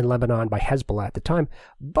in Lebanon by Hezbollah at the time.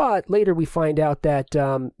 But later, we find out that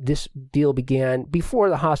this deal began before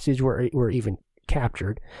the hostages were even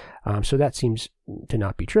captured. So that seems to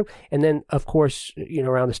not be true. And then, of course,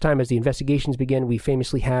 around this time, as the investigations begin, we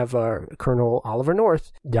famously have Colonel Oliver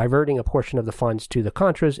North diverting a portion of the funds to the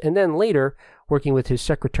Contras, and then later working with his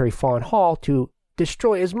secretary Fawn Hall to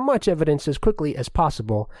destroy as much evidence as quickly as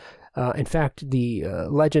possible. In fact, the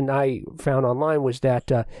legend I found online was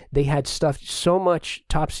that they had stuffed so many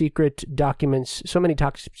top secret documents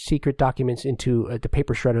into the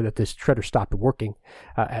paper shredder that this shredder stopped working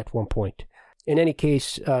at one point. In any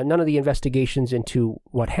case, none of the investigations into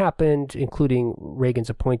what happened, including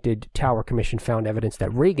Reagan's appointed Tower Commission, found evidence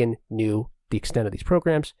that Reagan knew the extent of these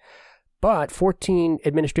programs. But 14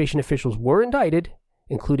 administration officials were indicted,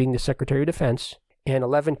 including the Secretary of Defense, and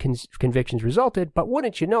 11 convictions resulted. But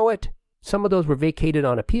wouldn't you know it, some of those were vacated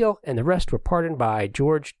on appeal, and the rest were pardoned by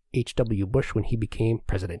George H.W. Bush when he became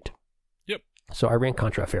president. Yep. So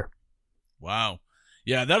Iran-Contra affair. Wow.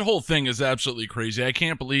 Yeah, that whole thing is absolutely crazy. I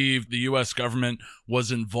can't believe the U.S. government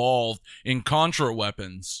was involved in Contra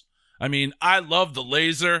weapons. I mean, I love the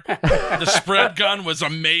laser. The spread gun was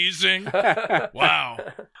amazing. Wow.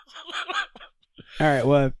 All right,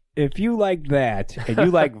 well, if you like that and you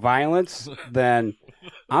like violence, then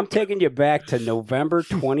I'm taking you back to November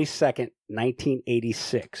 22nd,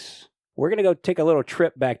 1986. We're going to go take a little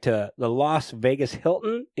trip back to the Las Vegas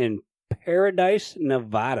Hilton in Paradise,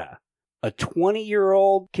 Nevada. A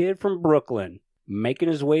 20-year-old kid from Brooklyn making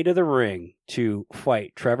his way to the ring to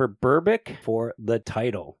fight Trevor Berbick for the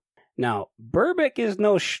title. Now, Berbick is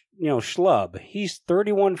no schlub. He's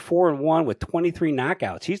 31-4-1 with 23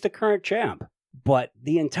 knockouts. He's the current champ. But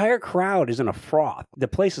the entire crowd is in a froth. The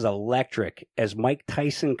place is electric as Mike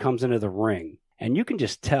Tyson comes into the ring. And you can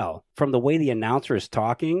just tell from the way the announcer is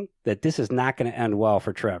talking that this is not going to end well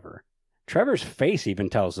for Trevor. Trevor's face even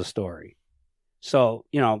tells the story. So,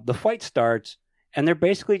 the fight starts, and they're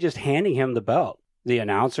basically just handing him the belt. The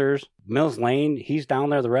announcers, Mills Lane, he's down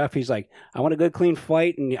there, the ref, he's like, I want a good, clean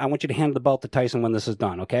fight, and I want you to hand the belt to Tyson when this is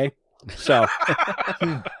done, okay? So,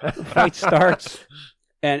 the fight starts,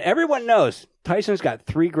 and everyone knows Tyson's got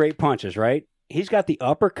 3 great punches, right? He's got the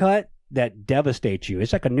uppercut that devastates you.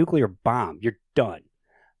 It's like a nuclear bomb. You're done.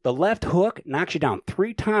 The left hook knocks you down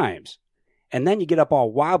 3 times, and then you get up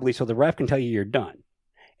all wobbly so the ref can tell you you're done.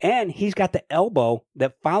 And he's got the elbow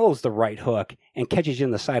that follows the right hook and catches you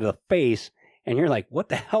in the side of the face. And you're like, what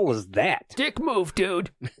the hell was that? Dick move, dude.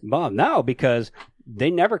 Well, no, because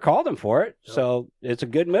they never called him for it, so it's a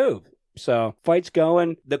good move. So fight's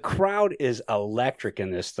going. The crowd is electric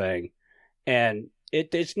in this thing, and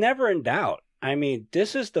it's never in doubt. I mean,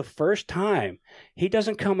 this is the first time he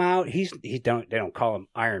doesn't come out. They don't call him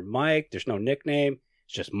Iron Mike. There's no nickname.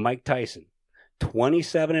 It's just Mike Tyson.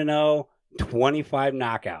 27-0, 25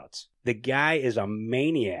 knockouts. The guy is a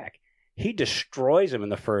maniac. He destroys him in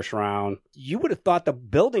the first round. You would have thought the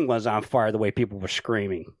building was on fire the way people were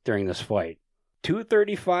screaming during this fight.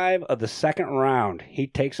 2:35 of the second round, he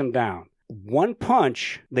takes him down. One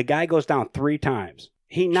punch, the guy goes down 3 times.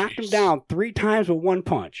 He knocked him down 3 times with one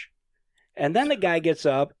punch. And then the guy gets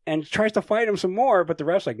up and tries to fight him some more, but the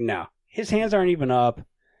ref's like, no, his hands aren't even up.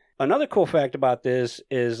 Another cool fact about this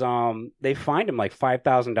is they fined him like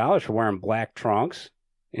 $5,000 for wearing black trunks.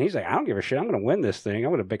 And he's like, I don't give a shit. I'm going to win this thing.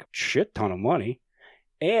 I'm going to make a shit ton of money.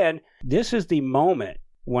 And this is the moment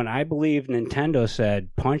when I believe Nintendo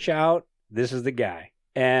said, punch out, this is the guy.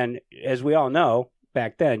 And as we all know,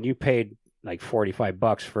 back then, you paid like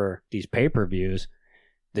 $45 for these pay-per-views.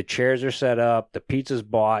 The chairs are set up. The pizza's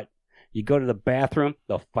bought. You go to the bathroom,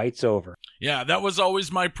 the fight's over. Yeah, that was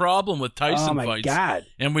always my problem with Tyson fights. Oh, my God.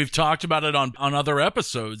 And we've talked about it on other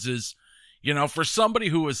episodes is, you know, for somebody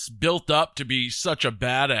who was built up to be such a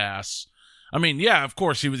badass, I mean, yeah, of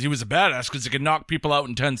course, he was a badass because he could knock people out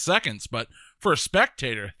in 10 seconds, but for a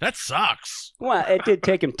spectator, that sucks. Well, it did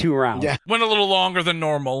take him 2 rounds. Yeah. Went a little longer than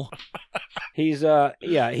normal. He's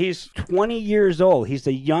 20 years old. He's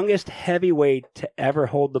the youngest heavyweight to ever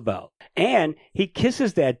hold the belt. And he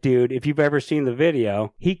kisses that dude, if you've ever seen the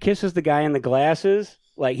video. He kisses the guy in the glasses.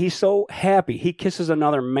 Like, he's so happy. He kisses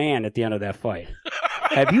another man at the end of that fight.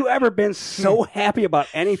 Have you ever been so happy about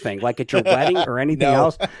anything, like at your wedding or anything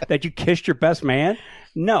else, that you kissed your best man?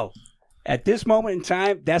 No. At this moment in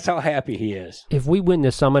time, that's how happy he is. If we win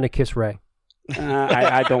this, I'm going to kiss Ray.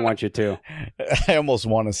 I don't want you to. I almost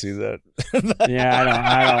want to see that. Yeah,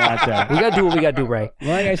 I don't want that. We got to do what we got to do, Ray.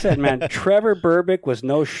 Like I said, man, Trevor Berbick was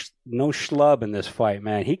no schlub in this fight,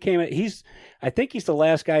 man. I think he's the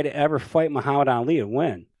last guy to ever fight Muhammad Ali and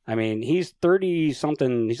win. I mean, he's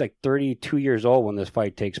 30-something. He's like 32 years old when this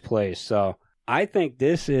fight takes place. So I think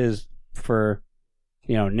this is for,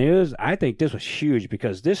 news. I think this was huge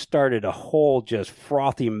because this started a whole just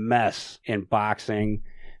frothy mess in boxing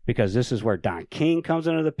because this is where Don King comes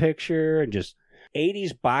into the picture and just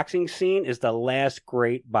 80s boxing scene is the last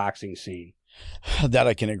great boxing scene. That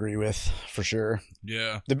I can agree with for sure.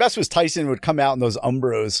 Yeah. The best was Tyson would come out in those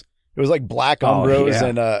Umbros. It was like black Umbros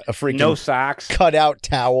and a freaking no socks, cutout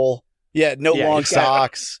towel. Yeah, long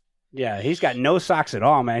socks. Yeah, he's got no socks at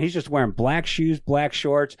all, man. He's just wearing black shoes, black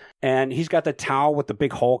shorts, and he's got the towel with the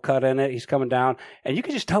big hole cut in it. He's coming down, and you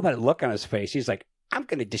can just tell by the look on his face. He's like, I'm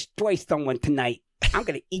going to destroy someone tonight. I'm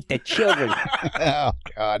going to eat the children. Oh,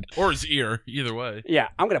 God. Or his ear, either way. Yeah,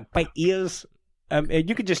 I'm going to bite ears. And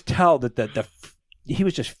you could just tell that he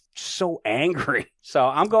was just so angry. So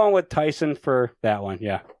I'm going with Tyson for that one,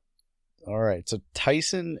 yeah. All right, so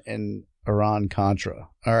Tyson and Iran Contra.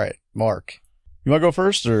 All right, Mark. You want to go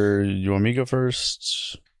first, or you want me to go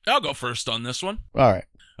first? I'll go first on this one. All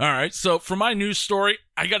right, so for my news story,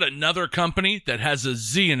 I got another company that has a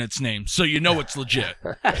Z in its name, so you know it's legit.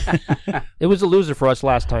 It was a loser for us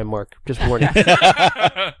last time, Mark. Just warning.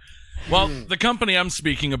 Well, the company I'm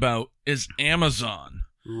speaking about is Amazon.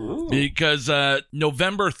 Ooh. Because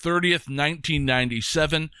November 30th,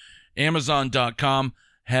 1997, Amazon.com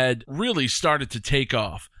had really started to take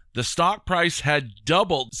off. The stock price had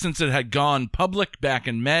doubled since it had gone public back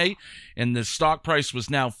in May, and the stock price was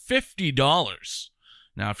now $50.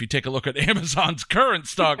 Now, if you take a look at Amazon's current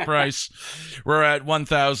stock price, we're at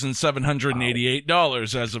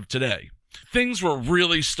 $1,788 as of today. Things were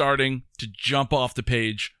really starting to jump off the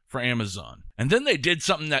page for Amazon. And then they did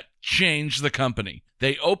something that changed the company.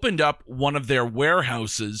 They opened up one of their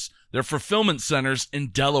warehouses, their fulfillment centers in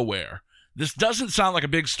Delaware. This doesn't sound like a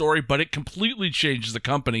big story, but it completely changed the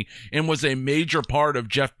company and was a major part of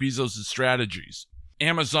Jeff Bezos' strategies.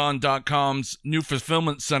 Amazon.com's new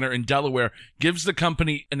fulfillment center in Delaware gives the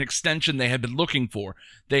company an extension they had been looking for.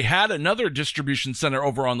 They had another distribution center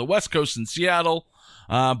over on the West Coast in Seattle,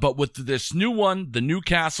 but with this new one, the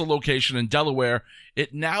Newcastle location in Delaware,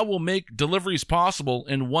 it now will make deliveries possible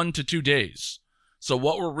in 1 to 2 days. So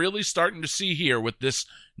what we're really starting to see here with this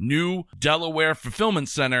new Delaware fulfillment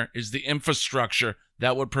center is the infrastructure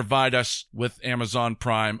that would provide us with Amazon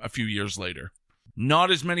Prime a few years later.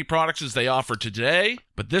 Not as many products as they offer today,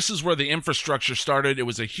 but this is where the infrastructure started. It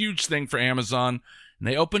was a huge thing for Amazon, and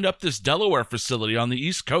they opened up this Delaware facility on the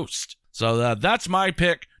East Coast. So that's my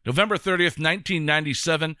pick. November 30th,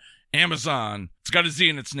 1997, Amazon. It's got a Z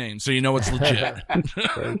in its name, so you know it's legit.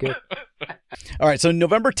 Very good. All right, so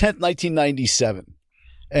November 10th, 1997.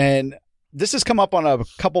 And this has come up on a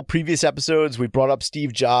couple previous episodes. We brought up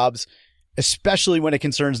Steve Jobs, especially when it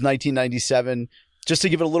concerns 1997. Just to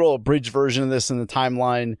give it a little abridged version of this in the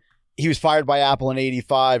timeline, he was fired by Apple in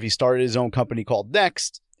 85. He started his own company called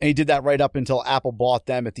Next, and he did that right up until Apple bought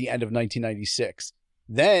them at the end of 1996.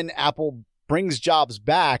 Then Apple brings Jobs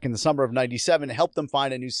back in the summer of 97 to help them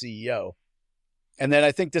find a new CEO. And then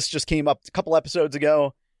I think this just came up a couple episodes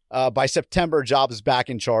ago. By September, Jobs is back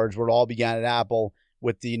in charge, where it all began at Apple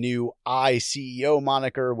with the new iCEO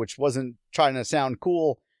moniker, which wasn't trying to sound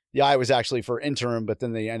cool. The I was actually for interim, but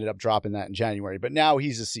then they ended up dropping that in January. But now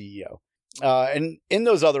he's a CEO. And in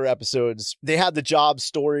those other episodes, they had the Jobs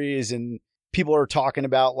stories, and people are talking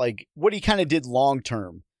about like what he kind of did long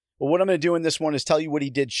term. Well, what I'm going to do in this one is tell you what he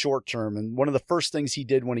did short term. And one of the first things he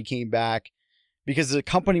did when he came back, because the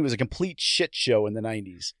company was a complete shit show in the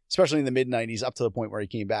 90s, especially in the mid 90s, up to the point where he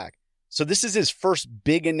came back. So this is his first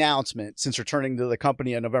big announcement since returning to the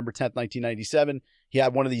company on November 10th, 1997. He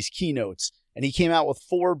had one of these keynotes, and he came out with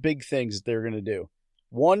 4 big things that they're going to do.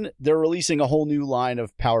 1, they're releasing a whole new line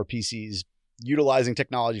of Power PCs, utilizing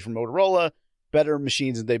technology from Motorola, better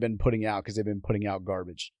machines that they've been putting out because they've been putting out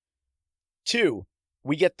garbage. 2,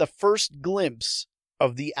 we get the first glimpse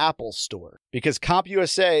of the Apple Store, because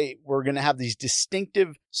CompUSA were going to have these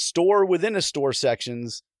distinctive store within a store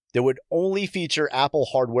sections that would only feature Apple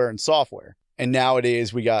hardware and software. And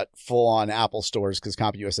nowadays we got full-on Apple stores because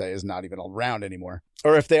CompUSA is not even around anymore.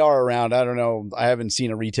 Or if they are around, I don't know. I haven't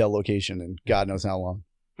seen a retail location in God knows how long.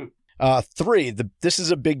 3, this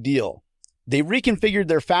is a big deal. They reconfigured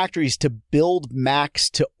their factories to build Macs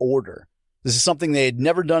to order. This is something they had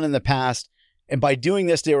never done in the past. And by doing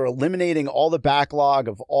this, they were eliminating all the backlog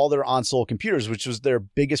of all their on-sold computers, which was their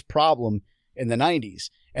biggest problem in the 90s.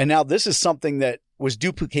 And now this is something that was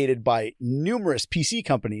duplicated by numerous PC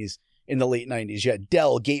companies in the late 90s. You had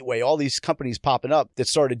Dell, Gateway, all these companies popping up that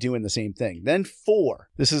started doing the same thing. Then 4,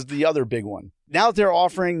 this is the other big one. Now that they're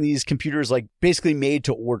offering these computers like basically made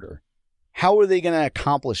to order, how are they going to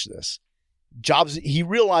accomplish this? Jobs, he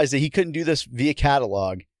realized that he couldn't do this via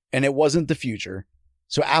catalog, and it wasn't the future.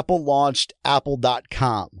 So Apple launched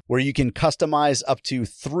Apple.com, where you can customize up to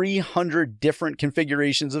 300 different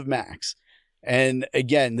configurations of Macs. And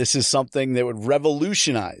again, this is something that would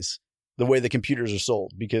revolutionize the way the computers are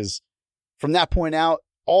sold, because from that point out,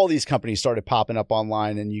 all these companies started popping up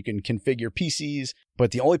online and you can configure PCs,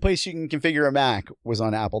 but the only place you can configure a Mac was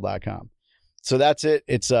on Apple.com. So that's it.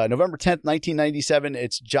 It's November 10th, 1997.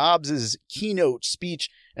 It's Jobs' keynote speech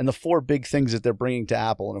and the 4 big things that they're bringing to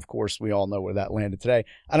Apple. And of course, we all know where that landed today.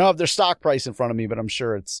 I don't have their stock price in front of me, but I'm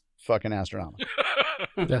sure it's fucking astronomical.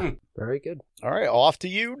 Yeah, very good. All right, off to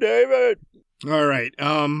you, David. All right.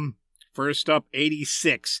 First up,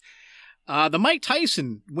 86. The Mike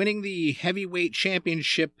Tyson winning the heavyweight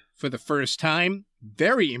championship for the first time.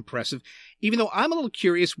 Very impressive. Even though I'm a little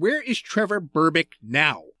curious, where is Trevor Berbick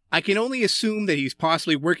now? I can only assume that he's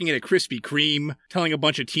possibly working at a Krispy Kreme, telling a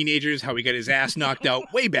bunch of teenagers how he got his ass knocked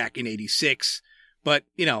out way back in 86. But,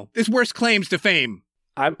 you know, there's worse claims to fame.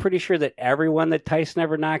 I'm pretty sure that everyone that Tyson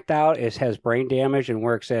ever knocked out has brain damage and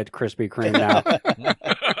works at Krispy Kreme now.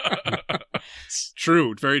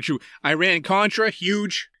 True, very true. Iran-Contra,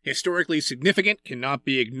 huge, historically significant, cannot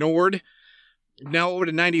be ignored. Now over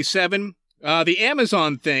to 97. The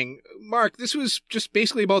Amazon thing. Mark, this was just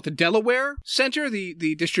basically about the Delaware center,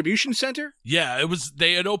 the distribution center? Yeah,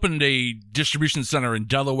 they had opened a distribution center in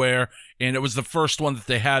Delaware, and it was the first one that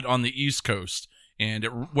they had on the East Coast. And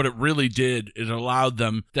what it really did, it allowed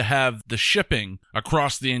them to have the shipping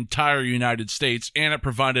across the entire United States, and it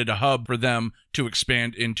provided a hub for them to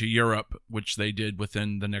expand into Europe, which they did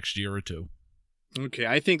within the next year or two. Okay,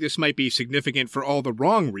 I think this might be significant for all the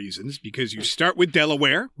wrong reasons, because you start with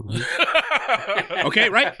Delaware. Okay,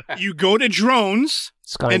 right? You go to drones,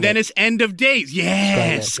 Skynet. and then it's end of days.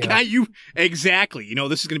 Yes, Skynet, yeah. Exactly. You know,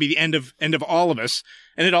 this is going to be the end of all of us,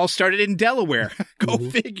 and it all started in Delaware. Go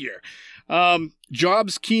figure.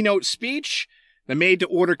 Jobs' keynote speech, the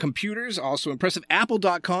made-to-order computers, also impressive.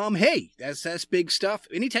 Apple.com, hey, that's big stuff.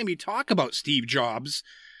 Anytime you talk about Steve Jobs,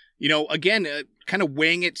 you know, again, kind of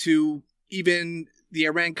weighing it to even the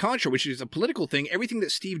Iran-Contra, which is a political thing, everything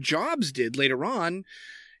that Steve Jobs did later on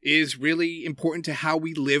is really important to how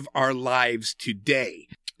we live our lives today.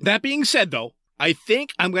 That being said, though, I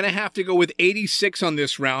think I'm going to have to go with 86 on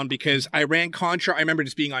this round, because Iran-Contra, I remember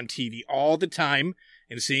just being on TV all the time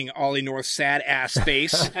and seeing Ollie North's sad ass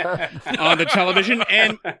face on the television,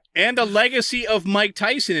 and the legacy of Mike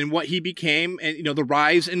Tyson and what he became, and, you know, the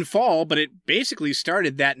rise and fall, but it basically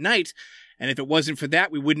started that night. And if it wasn't for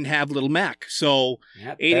that, we wouldn't have Little Mac. So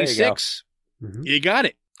Yep, 86, you got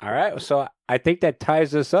it. All right. So I think that ties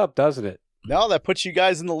this up, doesn't it? No, that puts you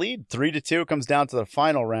guys in the lead. 3-2. It comes down to the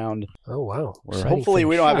final round. Oh, wow. Where Exciting hopefully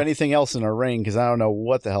we finish. don't have anything else in our ring because I don't know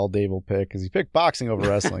what the hell Dave will pick because he picked boxing over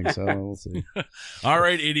wrestling. So we'll see. All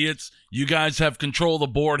right, idiots. You guys have control of the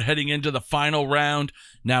board heading into the final round.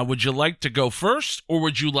 Now, would you like to go first or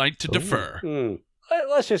would you like to defer?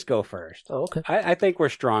 Let's just go first. Oh, okay. I think we're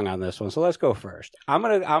strong on this one, so let's go first. I'm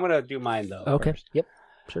gonna do mine though. Okay. First. Yep.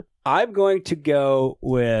 Sure. I'm going to go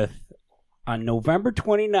with on November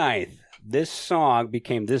 29th. This song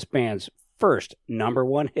became this band's first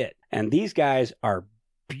 #1 hit, and these guys are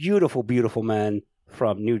beautiful, beautiful men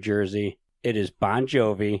from New Jersey. It is Bon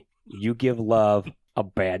Jovi. You Give Love a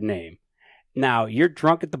Bad Name. Now you're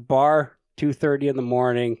drunk at the bar. 2:30 in the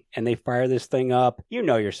morning, and they fire this thing up. You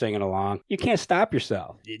know you're singing along. You can't stop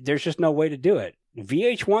yourself. There's just no way to do it.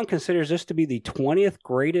 VH1 considers this to be the 20th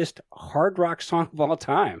greatest hard rock song of all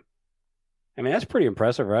time. I mean, that's pretty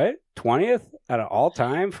impressive, right? 20th out of all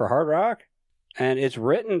time for hard rock? And it's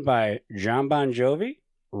written by John Bon Jovi,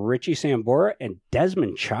 Richie Sambora, and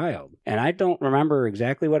Desmond Child. And I don't remember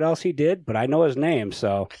exactly what else he did, but I know his name,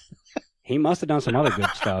 so he must have done some other good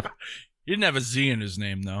stuff. He didn't have a Z in his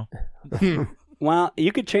name, though. Well,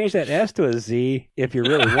 you could change that S to a Z if you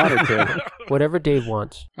really wanted to. Whatever Dave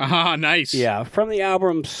wants. Ah, nice. Yeah, from the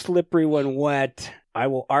album Slippery When Wet, I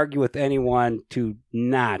will argue with anyone to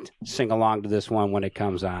not sing along to this one when it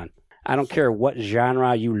comes on. I don't care what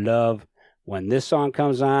genre you love. When this song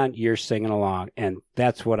comes on, you're singing along, and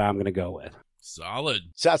that's what I'm going to go with. Solid.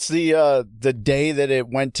 So that's the day that it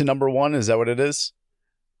went to #1. Is that what it is?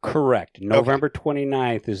 Correct. November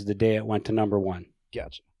 29th is the day it went to #1.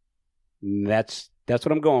 Gotcha. That's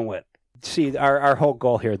what I'm going with. See, our whole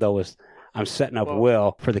goal here, though, is I'm setting up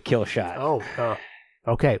Will for the kill shot.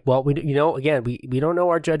 Okay. Well, we don't know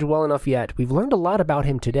our judge well enough yet. We've learned a lot about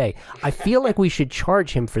him today. I feel like we should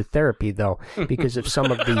charge him for therapy, though, because of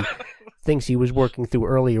some of the things he was working through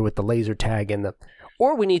earlier with the laser tag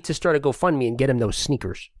or we need to start a GoFundMe and get him those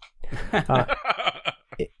sneakers.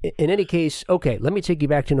 In any case, okay, let me take you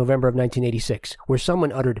back to November of 1986, where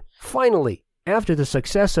someone uttered, "Finally, after the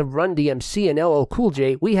success of Run DMC and LL Cool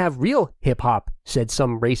J, we have real hip-hop," said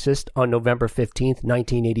some racist on November 15th,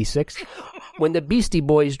 1986, when the Beastie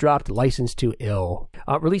Boys dropped License to Ill.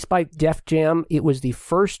 Released by Def Jam, it was the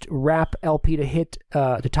first rap LP to hit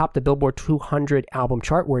to top the Billboard 200 album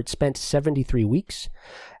chart, where it spent 73 weeks.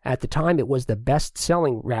 At the time, it was the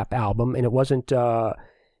best-selling rap album, and it wasn't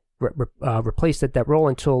replaced at that role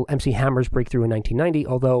until MC Hammer's breakthrough in 1990,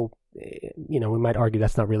 although, we might argue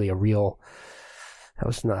that's not really a real... I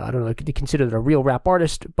don't know, could consider it a real rap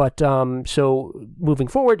artist, but so moving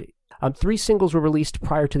forward, 3 singles were released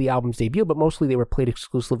prior to the album's debut, but mostly they were played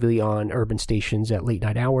exclusively on urban stations at late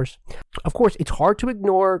night hours. Of course, it's hard to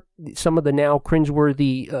ignore some of the now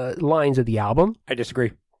cringeworthy lines of the album. I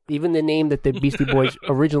disagree. Even the name that the Beastie Boys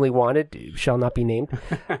originally wanted shall not be named.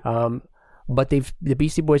 But the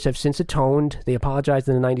Beastie Boys have since atoned. They apologized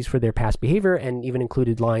in the 90s for their past behavior and even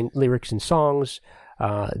included lyrics and songs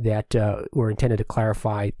that were intended to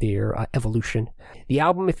clarify their evolution. The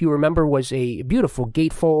album, if you remember, was a beautiful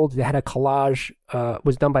gatefold that had a collage,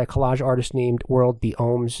 was done by a collage artist named World the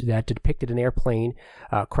Ohms that depicted an airplane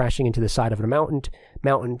crashing into the side of a mountain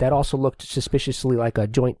that also looked suspiciously like a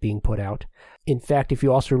joint being put out. In fact, if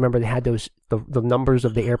you also remember, they had the numbers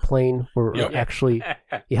of the airplane were actually,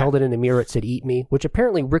 you held it in the mirror, it said "Eat Me," which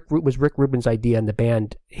apparently was Rick Rubin's idea, and the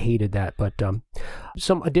band hated that. But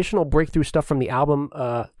some additional breakthrough stuff from the album,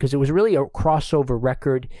 because it was really a crossover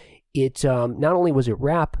record. It not only was it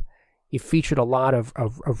rap, it featured a lot of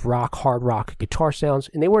rock, hard rock guitar sounds,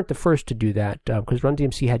 and they weren't the first to do that, because Run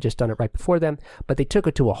DMC had just done it right before them, but they took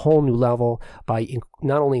it to a whole new level by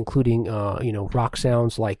not only including rock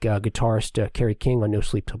sounds like guitarist Kerry King on No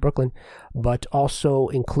Sleep Till Brooklyn, but also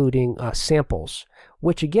including samples,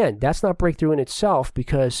 which again, that's not breakthrough in itself,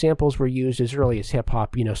 because samples were used as early as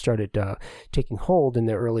hip-hop started taking hold in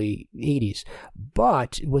the early 80s.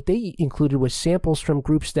 But what they included was samples from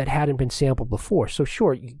groups that hadn't been sampled before. So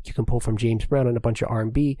sure, you can pull from James Brown and a bunch of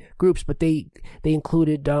R&B groups, but they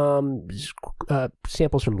included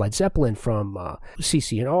samples from Led Zeppelin, from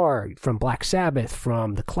CC&R, from Black Sabbath,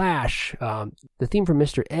 from The Clash. The theme from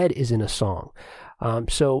Mr. Ed is in a song.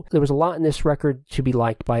 So there was a lot in this record to be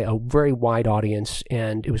liked by a very wide audience,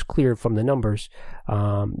 and it was clear from the numbers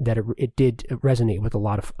that it did resonate with a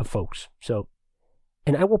lot of folks. So,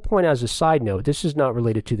 and I will point out as a side note, this is not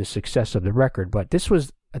related to the success of the record, but this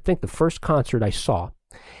was, I think, the first concert I saw,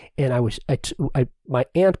 and my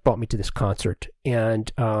aunt brought me to this concert,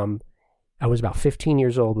 and I was about 15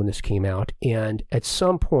 years old when this came out, and at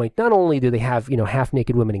some point, not only do they have,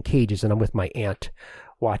 half-naked women in cages, and I'm with my aunt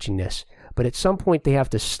watching this, but at some point they have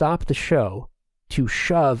to stop the show to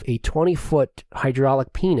shove a 20-foot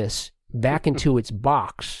hydraulic penis back into its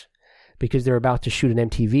box because they're about to shoot an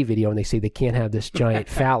MTV video, and they say they can't have this giant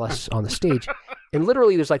phallus on the stage. And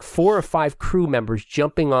literally there's like 4 or 5 crew members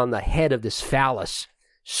jumping on the head of this phallus,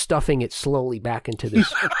 stuffing it slowly back into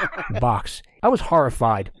this box. I was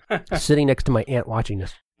horrified sitting next to my aunt watching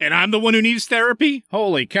this. And I'm the one who needs therapy?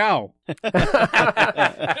 Holy cow.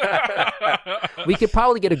 We could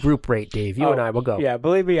probably get a group rate, Dave. You and I will go. Yeah,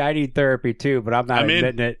 believe me, I need therapy too, but I'm not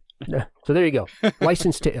admitting it. So there you go.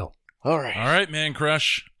 Licensed to ill. All right, Man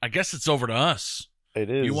Crush. I guess it's over to us. It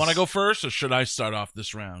is. You want to go first, or should I start off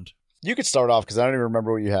this round? You could start off because I don't even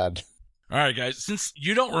remember what you had. All right, guys. Since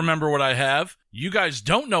you don't remember what I have, you guys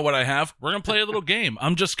don't know what I have, we're going to play a little game.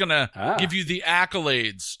 I'm just going to give you the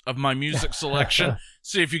accolades of my music selection,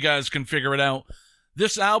 see if you guys can figure it out.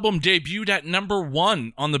 This album debuted at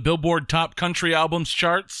 #1 on the Billboard Top Country Albums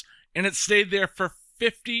charts, and it stayed there for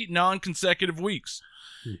 50 non-consecutive weeks.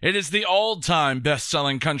 It is the all-time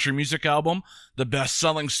best-selling country music album, the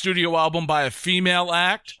best-selling studio album by a female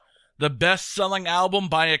act, the best-selling album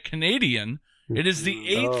by a Canadian. It is the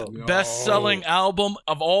 8th best-selling album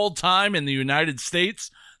of all time in the United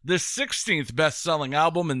States, the 16th best-selling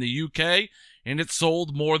album in the UK, and it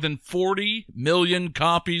sold more than 40 million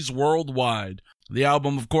copies worldwide. The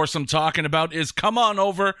album, of course, I'm talking about is Come On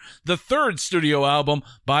Over, the 3rd studio album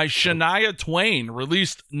by Shania Twain,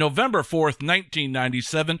 released November 4th,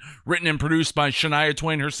 1997, written and produced by Shania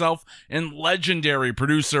Twain herself and legendary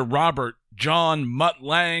producer Robert John Mutt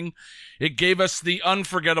Lang. It gave us the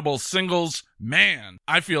unforgettable singles, Man,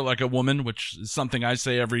 I Feel Like a Woman, which is something I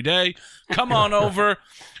say every day, Come On Over,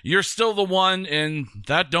 You're Still the One, and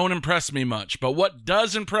that don't impress me much. But what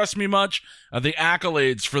does impress me much are the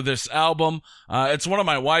accolades for this album. It's one of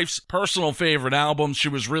my wife's personal favorite albums. She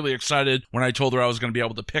was really excited when I told her I was going to be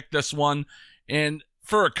able to pick this one. And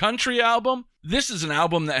for a country album, this is an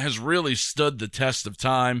album that has really stood the test of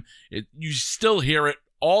time. You still hear it.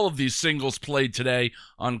 All of these singles played today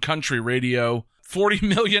on country radio. 40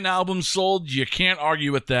 million albums sold. You can't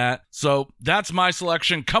argue with that. So that's my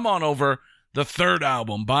selection. Come On Over, the 3rd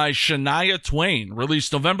album by Shania Twain,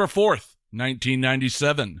 released November 4th,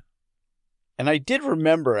 1997. And I did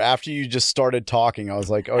remember after you just started talking, I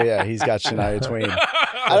was like, oh yeah, he's got Shania Twain.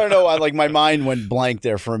 I don't know. My mind went blank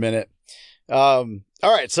there for a minute. All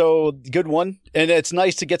right. So good one. And it's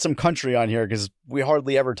nice to get some country on here because we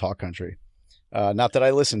hardly ever talk country. Not that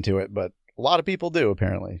I listen to it, but a lot of people do,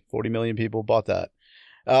 apparently. 40 million people bought that.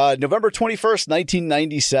 November 21st,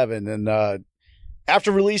 1997. And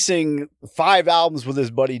after releasing 5 albums with his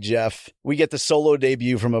buddy Jeff, we get the solo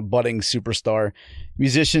debut from a budding superstar,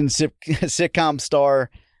 musician, sitcom star.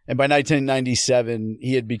 And by 1997,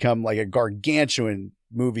 he had become like a gargantuan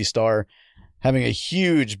movie star, having a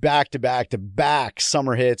huge back-to-back-to-back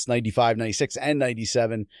summer hits, 95, 96, and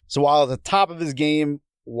 97. So while at the top of his game,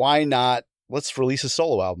 why not? Let's release a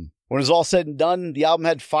solo album. When it was all said and done, the album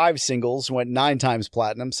had 5 singles, went 9 times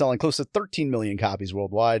platinum, selling close to 13 million copies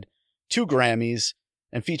worldwide, 2 Grammys,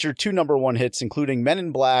 and featured 2 #1 hits, including Men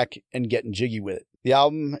in Black and Getting Jiggy With It. The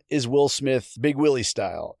album is Will Smith, Big Willie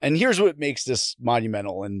style. And here's what makes this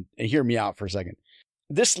monumental, and hear me out for a second.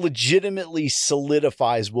 This legitimately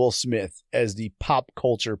solidifies Will Smith as the pop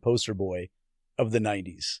culture poster boy of the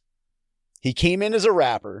 90s. He came in as a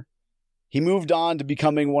rapper. He moved on to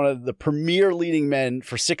becoming one of the premier leading men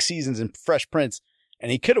for 6 seasons in Fresh Prince, and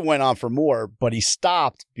he could have went on for more, but he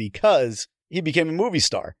stopped because he became a movie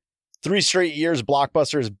star. 3 straight years,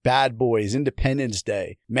 blockbusters, Bad Boys, Independence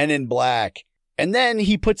Day, Men in Black. And then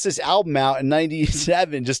he puts this album out in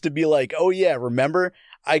 97 just to be like, oh yeah, remember,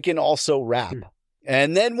 I can also rap.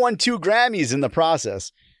 And then won 2 Grammys in the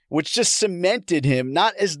process, which just cemented him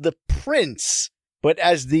not as the prince, but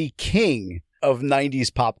as the king of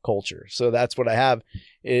 90s pop culture. So that's what I have.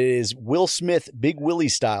 It is Will Smith, Big Willie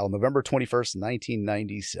style, November 21st,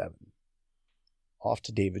 1997. Off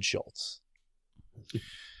to David Schultz.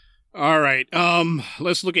 All right.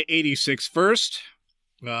 Let's look at 86 first.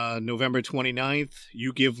 November 29th,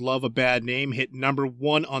 You Give Love a Bad Name hit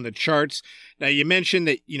 #1 on the charts. Now, you mentioned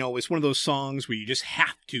that, it's one of those songs where you just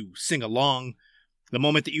have to sing along the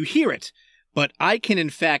moment that you hear it. But I can,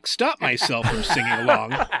 in fact, stop myself from singing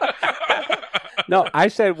along. No, I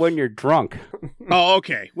said when you're drunk. Oh,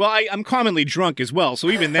 okay. Well, I'm commonly drunk as well. So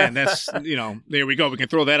even then, that's, there we go. We can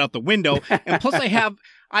throw that out the window. And plus I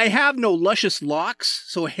have no luscious locks,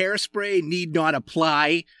 so hairspray need not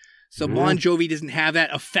apply. So Bon Jovi doesn't have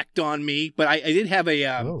that effect on me, but I did have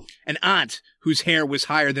an aunt whose hair was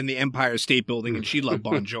higher than the Empire State Building, and she loved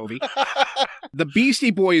Bon Jovi. The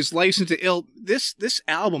Beastie Boys' License to Ill, this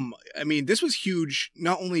album, I mean, this was huge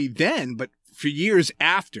not only then, but for years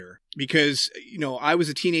after, because, you know, I was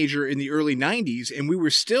a teenager in the early 90s, and we were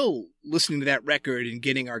still listening to that record and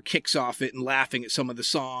getting our kicks off it and laughing at some of the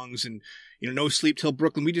songs, and, you know, No Sleep Till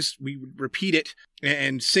Brooklyn. We would repeat it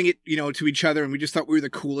and sing it, you know, to each other, and we just thought we were the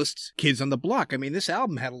coolest kids on the block. I mean, this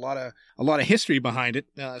album had a lot of history behind it,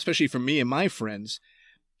 especially for me and my friends.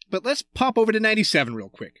 But let's pop over to 97 real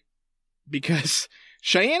quick, because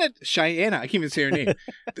Cheyenne, I can't even say her name.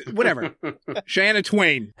 Whatever. Shania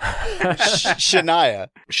Twain.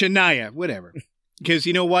 Shania, whatever. Because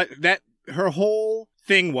you know what? Her whole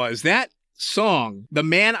thing was that song, The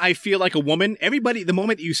Man I Feel Like a Woman. Everybody, the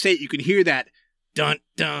moment you say it, you can hear that dun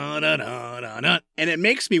dun dun dun dun, dun, and it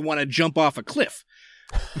makes me want to jump off a cliff.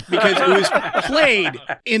 Because it was played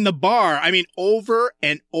in the bar, I mean, over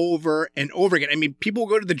and over and over again. I mean, people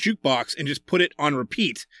go to the jukebox and just put it on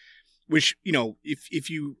repeat. Which, you know, if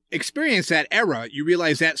you experience that era, you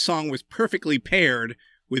realize that song was perfectly paired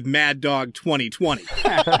with Mad Dog 2020.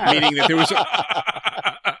 Meaning that there was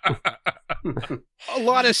a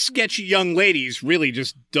lot of sketchy young ladies really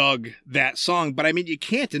just dug that song. But I mean, you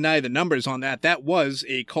can't deny the numbers on that. That was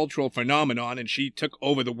a cultural phenomenon, and she took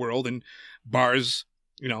over the world in bars,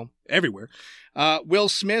 you know, everywhere. Will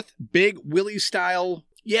Smith, Big Willie style.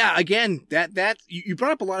 Yeah, again, that you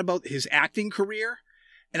brought up a lot about his acting career.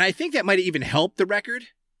 And I think that might have even helped the record.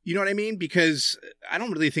 You know what I mean? Because I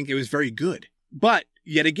don't really think it was very good. But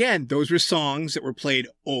yet again, those were songs that were played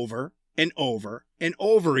over and over and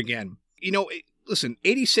over again. You know, listen,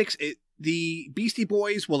 86, the Beastie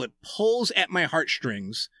Boys, well, it pulls at my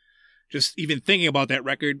heartstrings. Just even thinking about that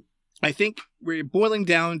record. I think we're boiling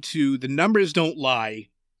down to The Numbers Don't Lie.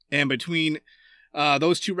 And between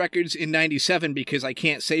those two records in 97, because I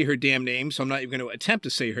can't say her damn name, so I'm not even going to attempt to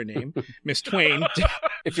say her name, Miss Twain.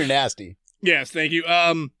 If you're nasty. Yes, thank you.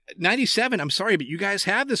 97, I'm sorry, but you guys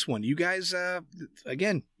have this one. You guys,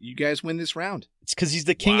 again, you guys win this round. It's because he's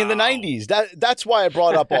the king in the 90s. That's why I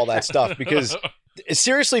brought up all that stuff, because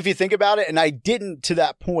seriously, if you think about it, and I didn't to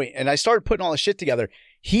that point, and I started putting all the shit together,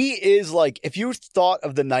 he is like, if you thought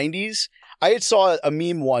of the 90s, I had saw a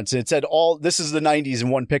meme once, and it said, this is the 90s in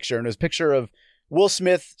one picture, and it was a picture of Will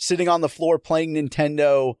Smith sitting on the floor playing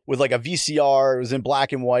Nintendo with like a VCR. It was in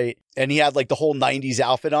black and white, and he had like the whole 90s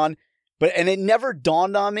outfit on. And it never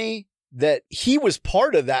dawned on me that he was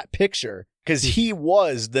part of that picture, because he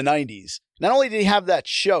was the 90s. Not only did he have that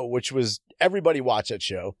show, which was everybody watched that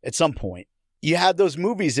show at some point, you had those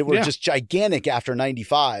movies that were just gigantic after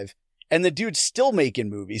 95, and the dude's still making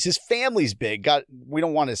movies. His family's big. We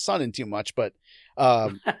don't want his son in too much, but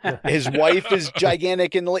his wife is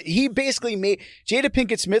gigantic, and he basically made Jada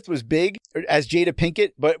Pinkett Smith was big as Jada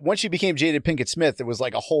Pinkett, but once she became Jada Pinkett Smith, it was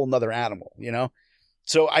like a whole nother animal, you know?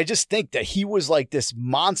 So I just think that he was like this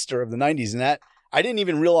monster of the 90s, and that I didn't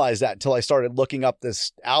even realize that until I started looking up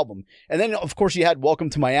this album. And then of course you had Welcome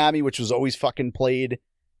to Miami, which was always fucking played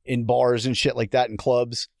in bars and shit like that in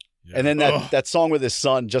clubs. Yeah. And then that song with his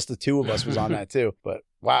son, Just the Two of Us, was on that too. But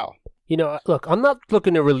wow. You know, look, I'm not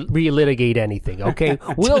looking to relitigate anything, okay?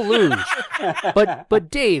 We'll lose. But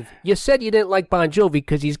Dave, you said you didn't like Bon Jovi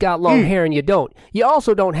because he's got long hair and you don't. You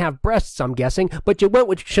also don't have breasts, I'm guessing, but you went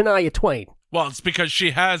with Shania Twain. Well, it's because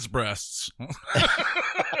she has breasts.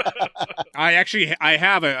 I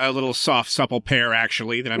have a little soft, supple pair,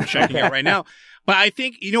 actually, that I'm checking out right now. But I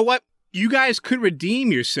think, you know what? You guys could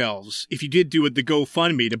redeem yourselves if you did do the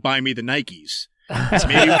GoFundMe to buy me the Nikes.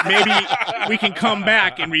 Maybe we can come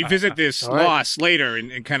back and revisit this loss later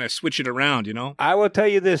and kind of switch it around, you know? I will tell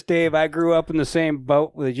you this, Dave. I grew up in the same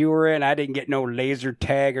boat that you were in. I didn't get no laser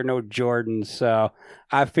tag or no Jordans, so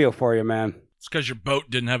I feel for you, man. It's because your boat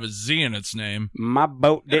didn't have a Z in its name. My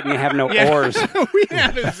boat didn't have no oars. We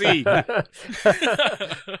have a Z.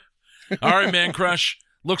 All right, Man Crush.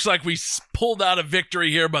 Looks like we pulled out a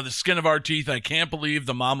victory here by the skin of our teeth. I can't believe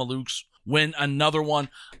the Mamalukes win another one.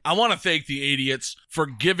 I want to thank the Idiots for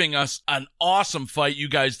giving us an awesome fight. You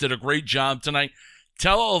guys did a great job tonight.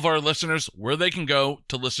 Tell all of our listeners where they can go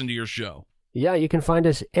to listen to your show. Yeah, you can find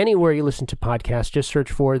us anywhere you listen to podcasts. Just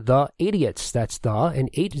search for The Idiots. That's the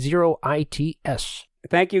and 80ITS.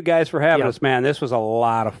 Thank you guys for having us, man. This was a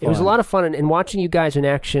lot of fun. It was a lot of fun, and watching you guys in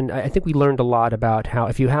action, I think we learned a lot about how,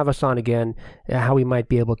 if you have us on again, how we might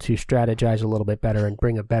be able to strategize a little bit better and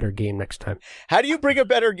bring a better game next time. How do you bring a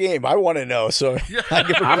better game? I want to know. So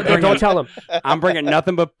don't tell them. I'm bringing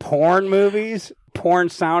nothing but porn movies, porn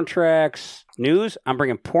soundtracks, news. I'm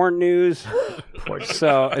bringing porn news.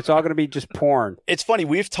 So it's all going to be just porn. It's funny.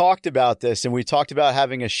 We've talked about this, and we talked about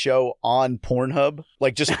having a show on Pornhub,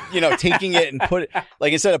 like just, taking it and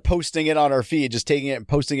like instead of posting it on our feed, just taking it and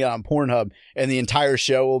posting it on Pornhub, and the entire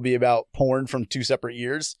show will be about porn from 2 separate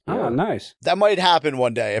years. Oh, nice. That might happen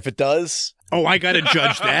one day. If it does, Oh, I got to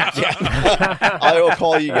judge that. yeah. I will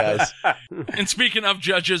call you guys. And speaking of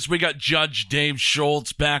judges, we got Judge Dave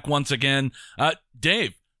Schultz back once again.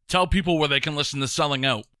 Dave, tell people where they can listen to Selling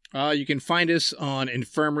Out. You can find us on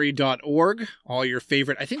infirmary.org, all your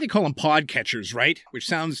favorite, I think they call them podcatchers, right? Which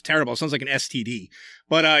sounds terrible. It sounds like an STD.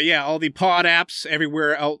 But all the pod apps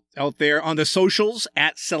everywhere out there. On the socials,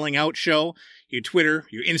 at Selling Out Show. Your Twitter,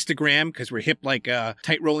 your Instagram, because we're hip like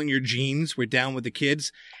tight rolling your jeans. We're down with the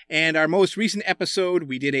kids. And our most recent episode,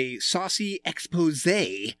 we did a saucy expose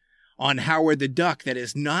on Howard the Duck that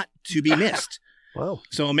is not to be missed. Wow.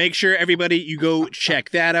 So make sure, everybody, you go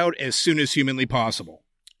check that out as soon as humanly possible.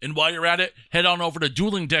 And while you're at it, head on over to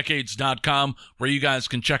duelingdecades.com, where you guys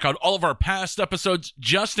can check out all of our past episodes,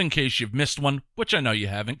 just in case you've missed one, which I know you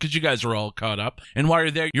haven't, because you guys are all caught up. And while you're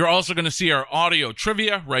there, you're also going to see our audio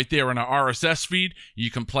trivia right there in our RSS feed. You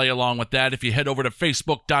can play along with that if you head over to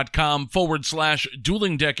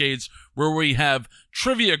facebook.com/duelingdecades, where we have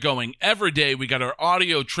trivia going every day. We got our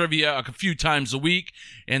audio trivia a few times a week.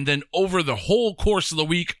 And then over the whole course of the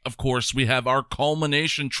week, of course, we have our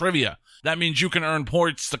culmination trivia. That means you can earn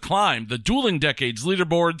points to climb the Dueling Decades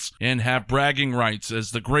leaderboards and have bragging rights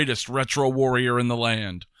as the greatest retro warrior in the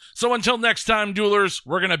land. So until next time, duelers,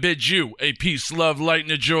 we're going to bid you a peace, love, light,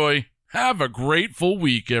 and a joy. Have a grateful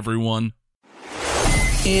week, everyone.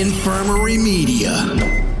 Infirmary Media.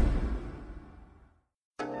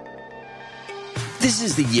 This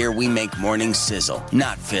is the year we make mornings sizzle,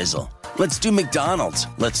 not fizzle. Let's do McDonald's.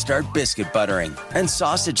 Let's start biscuit buttering and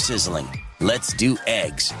sausage sizzling. Let's do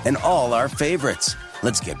eggs and all our favorites.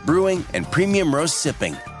 Let's get brewing and premium roast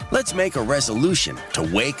sipping. Let's make a resolution to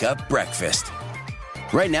wake up breakfast.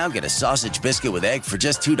 Right now, get a sausage biscuit with egg for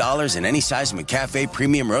just $2 and any size McCafe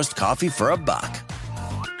premium roast coffee for $1.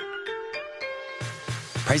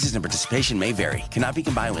 Prices and participation may vary. Cannot be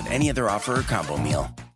combined with any other offer or combo meal.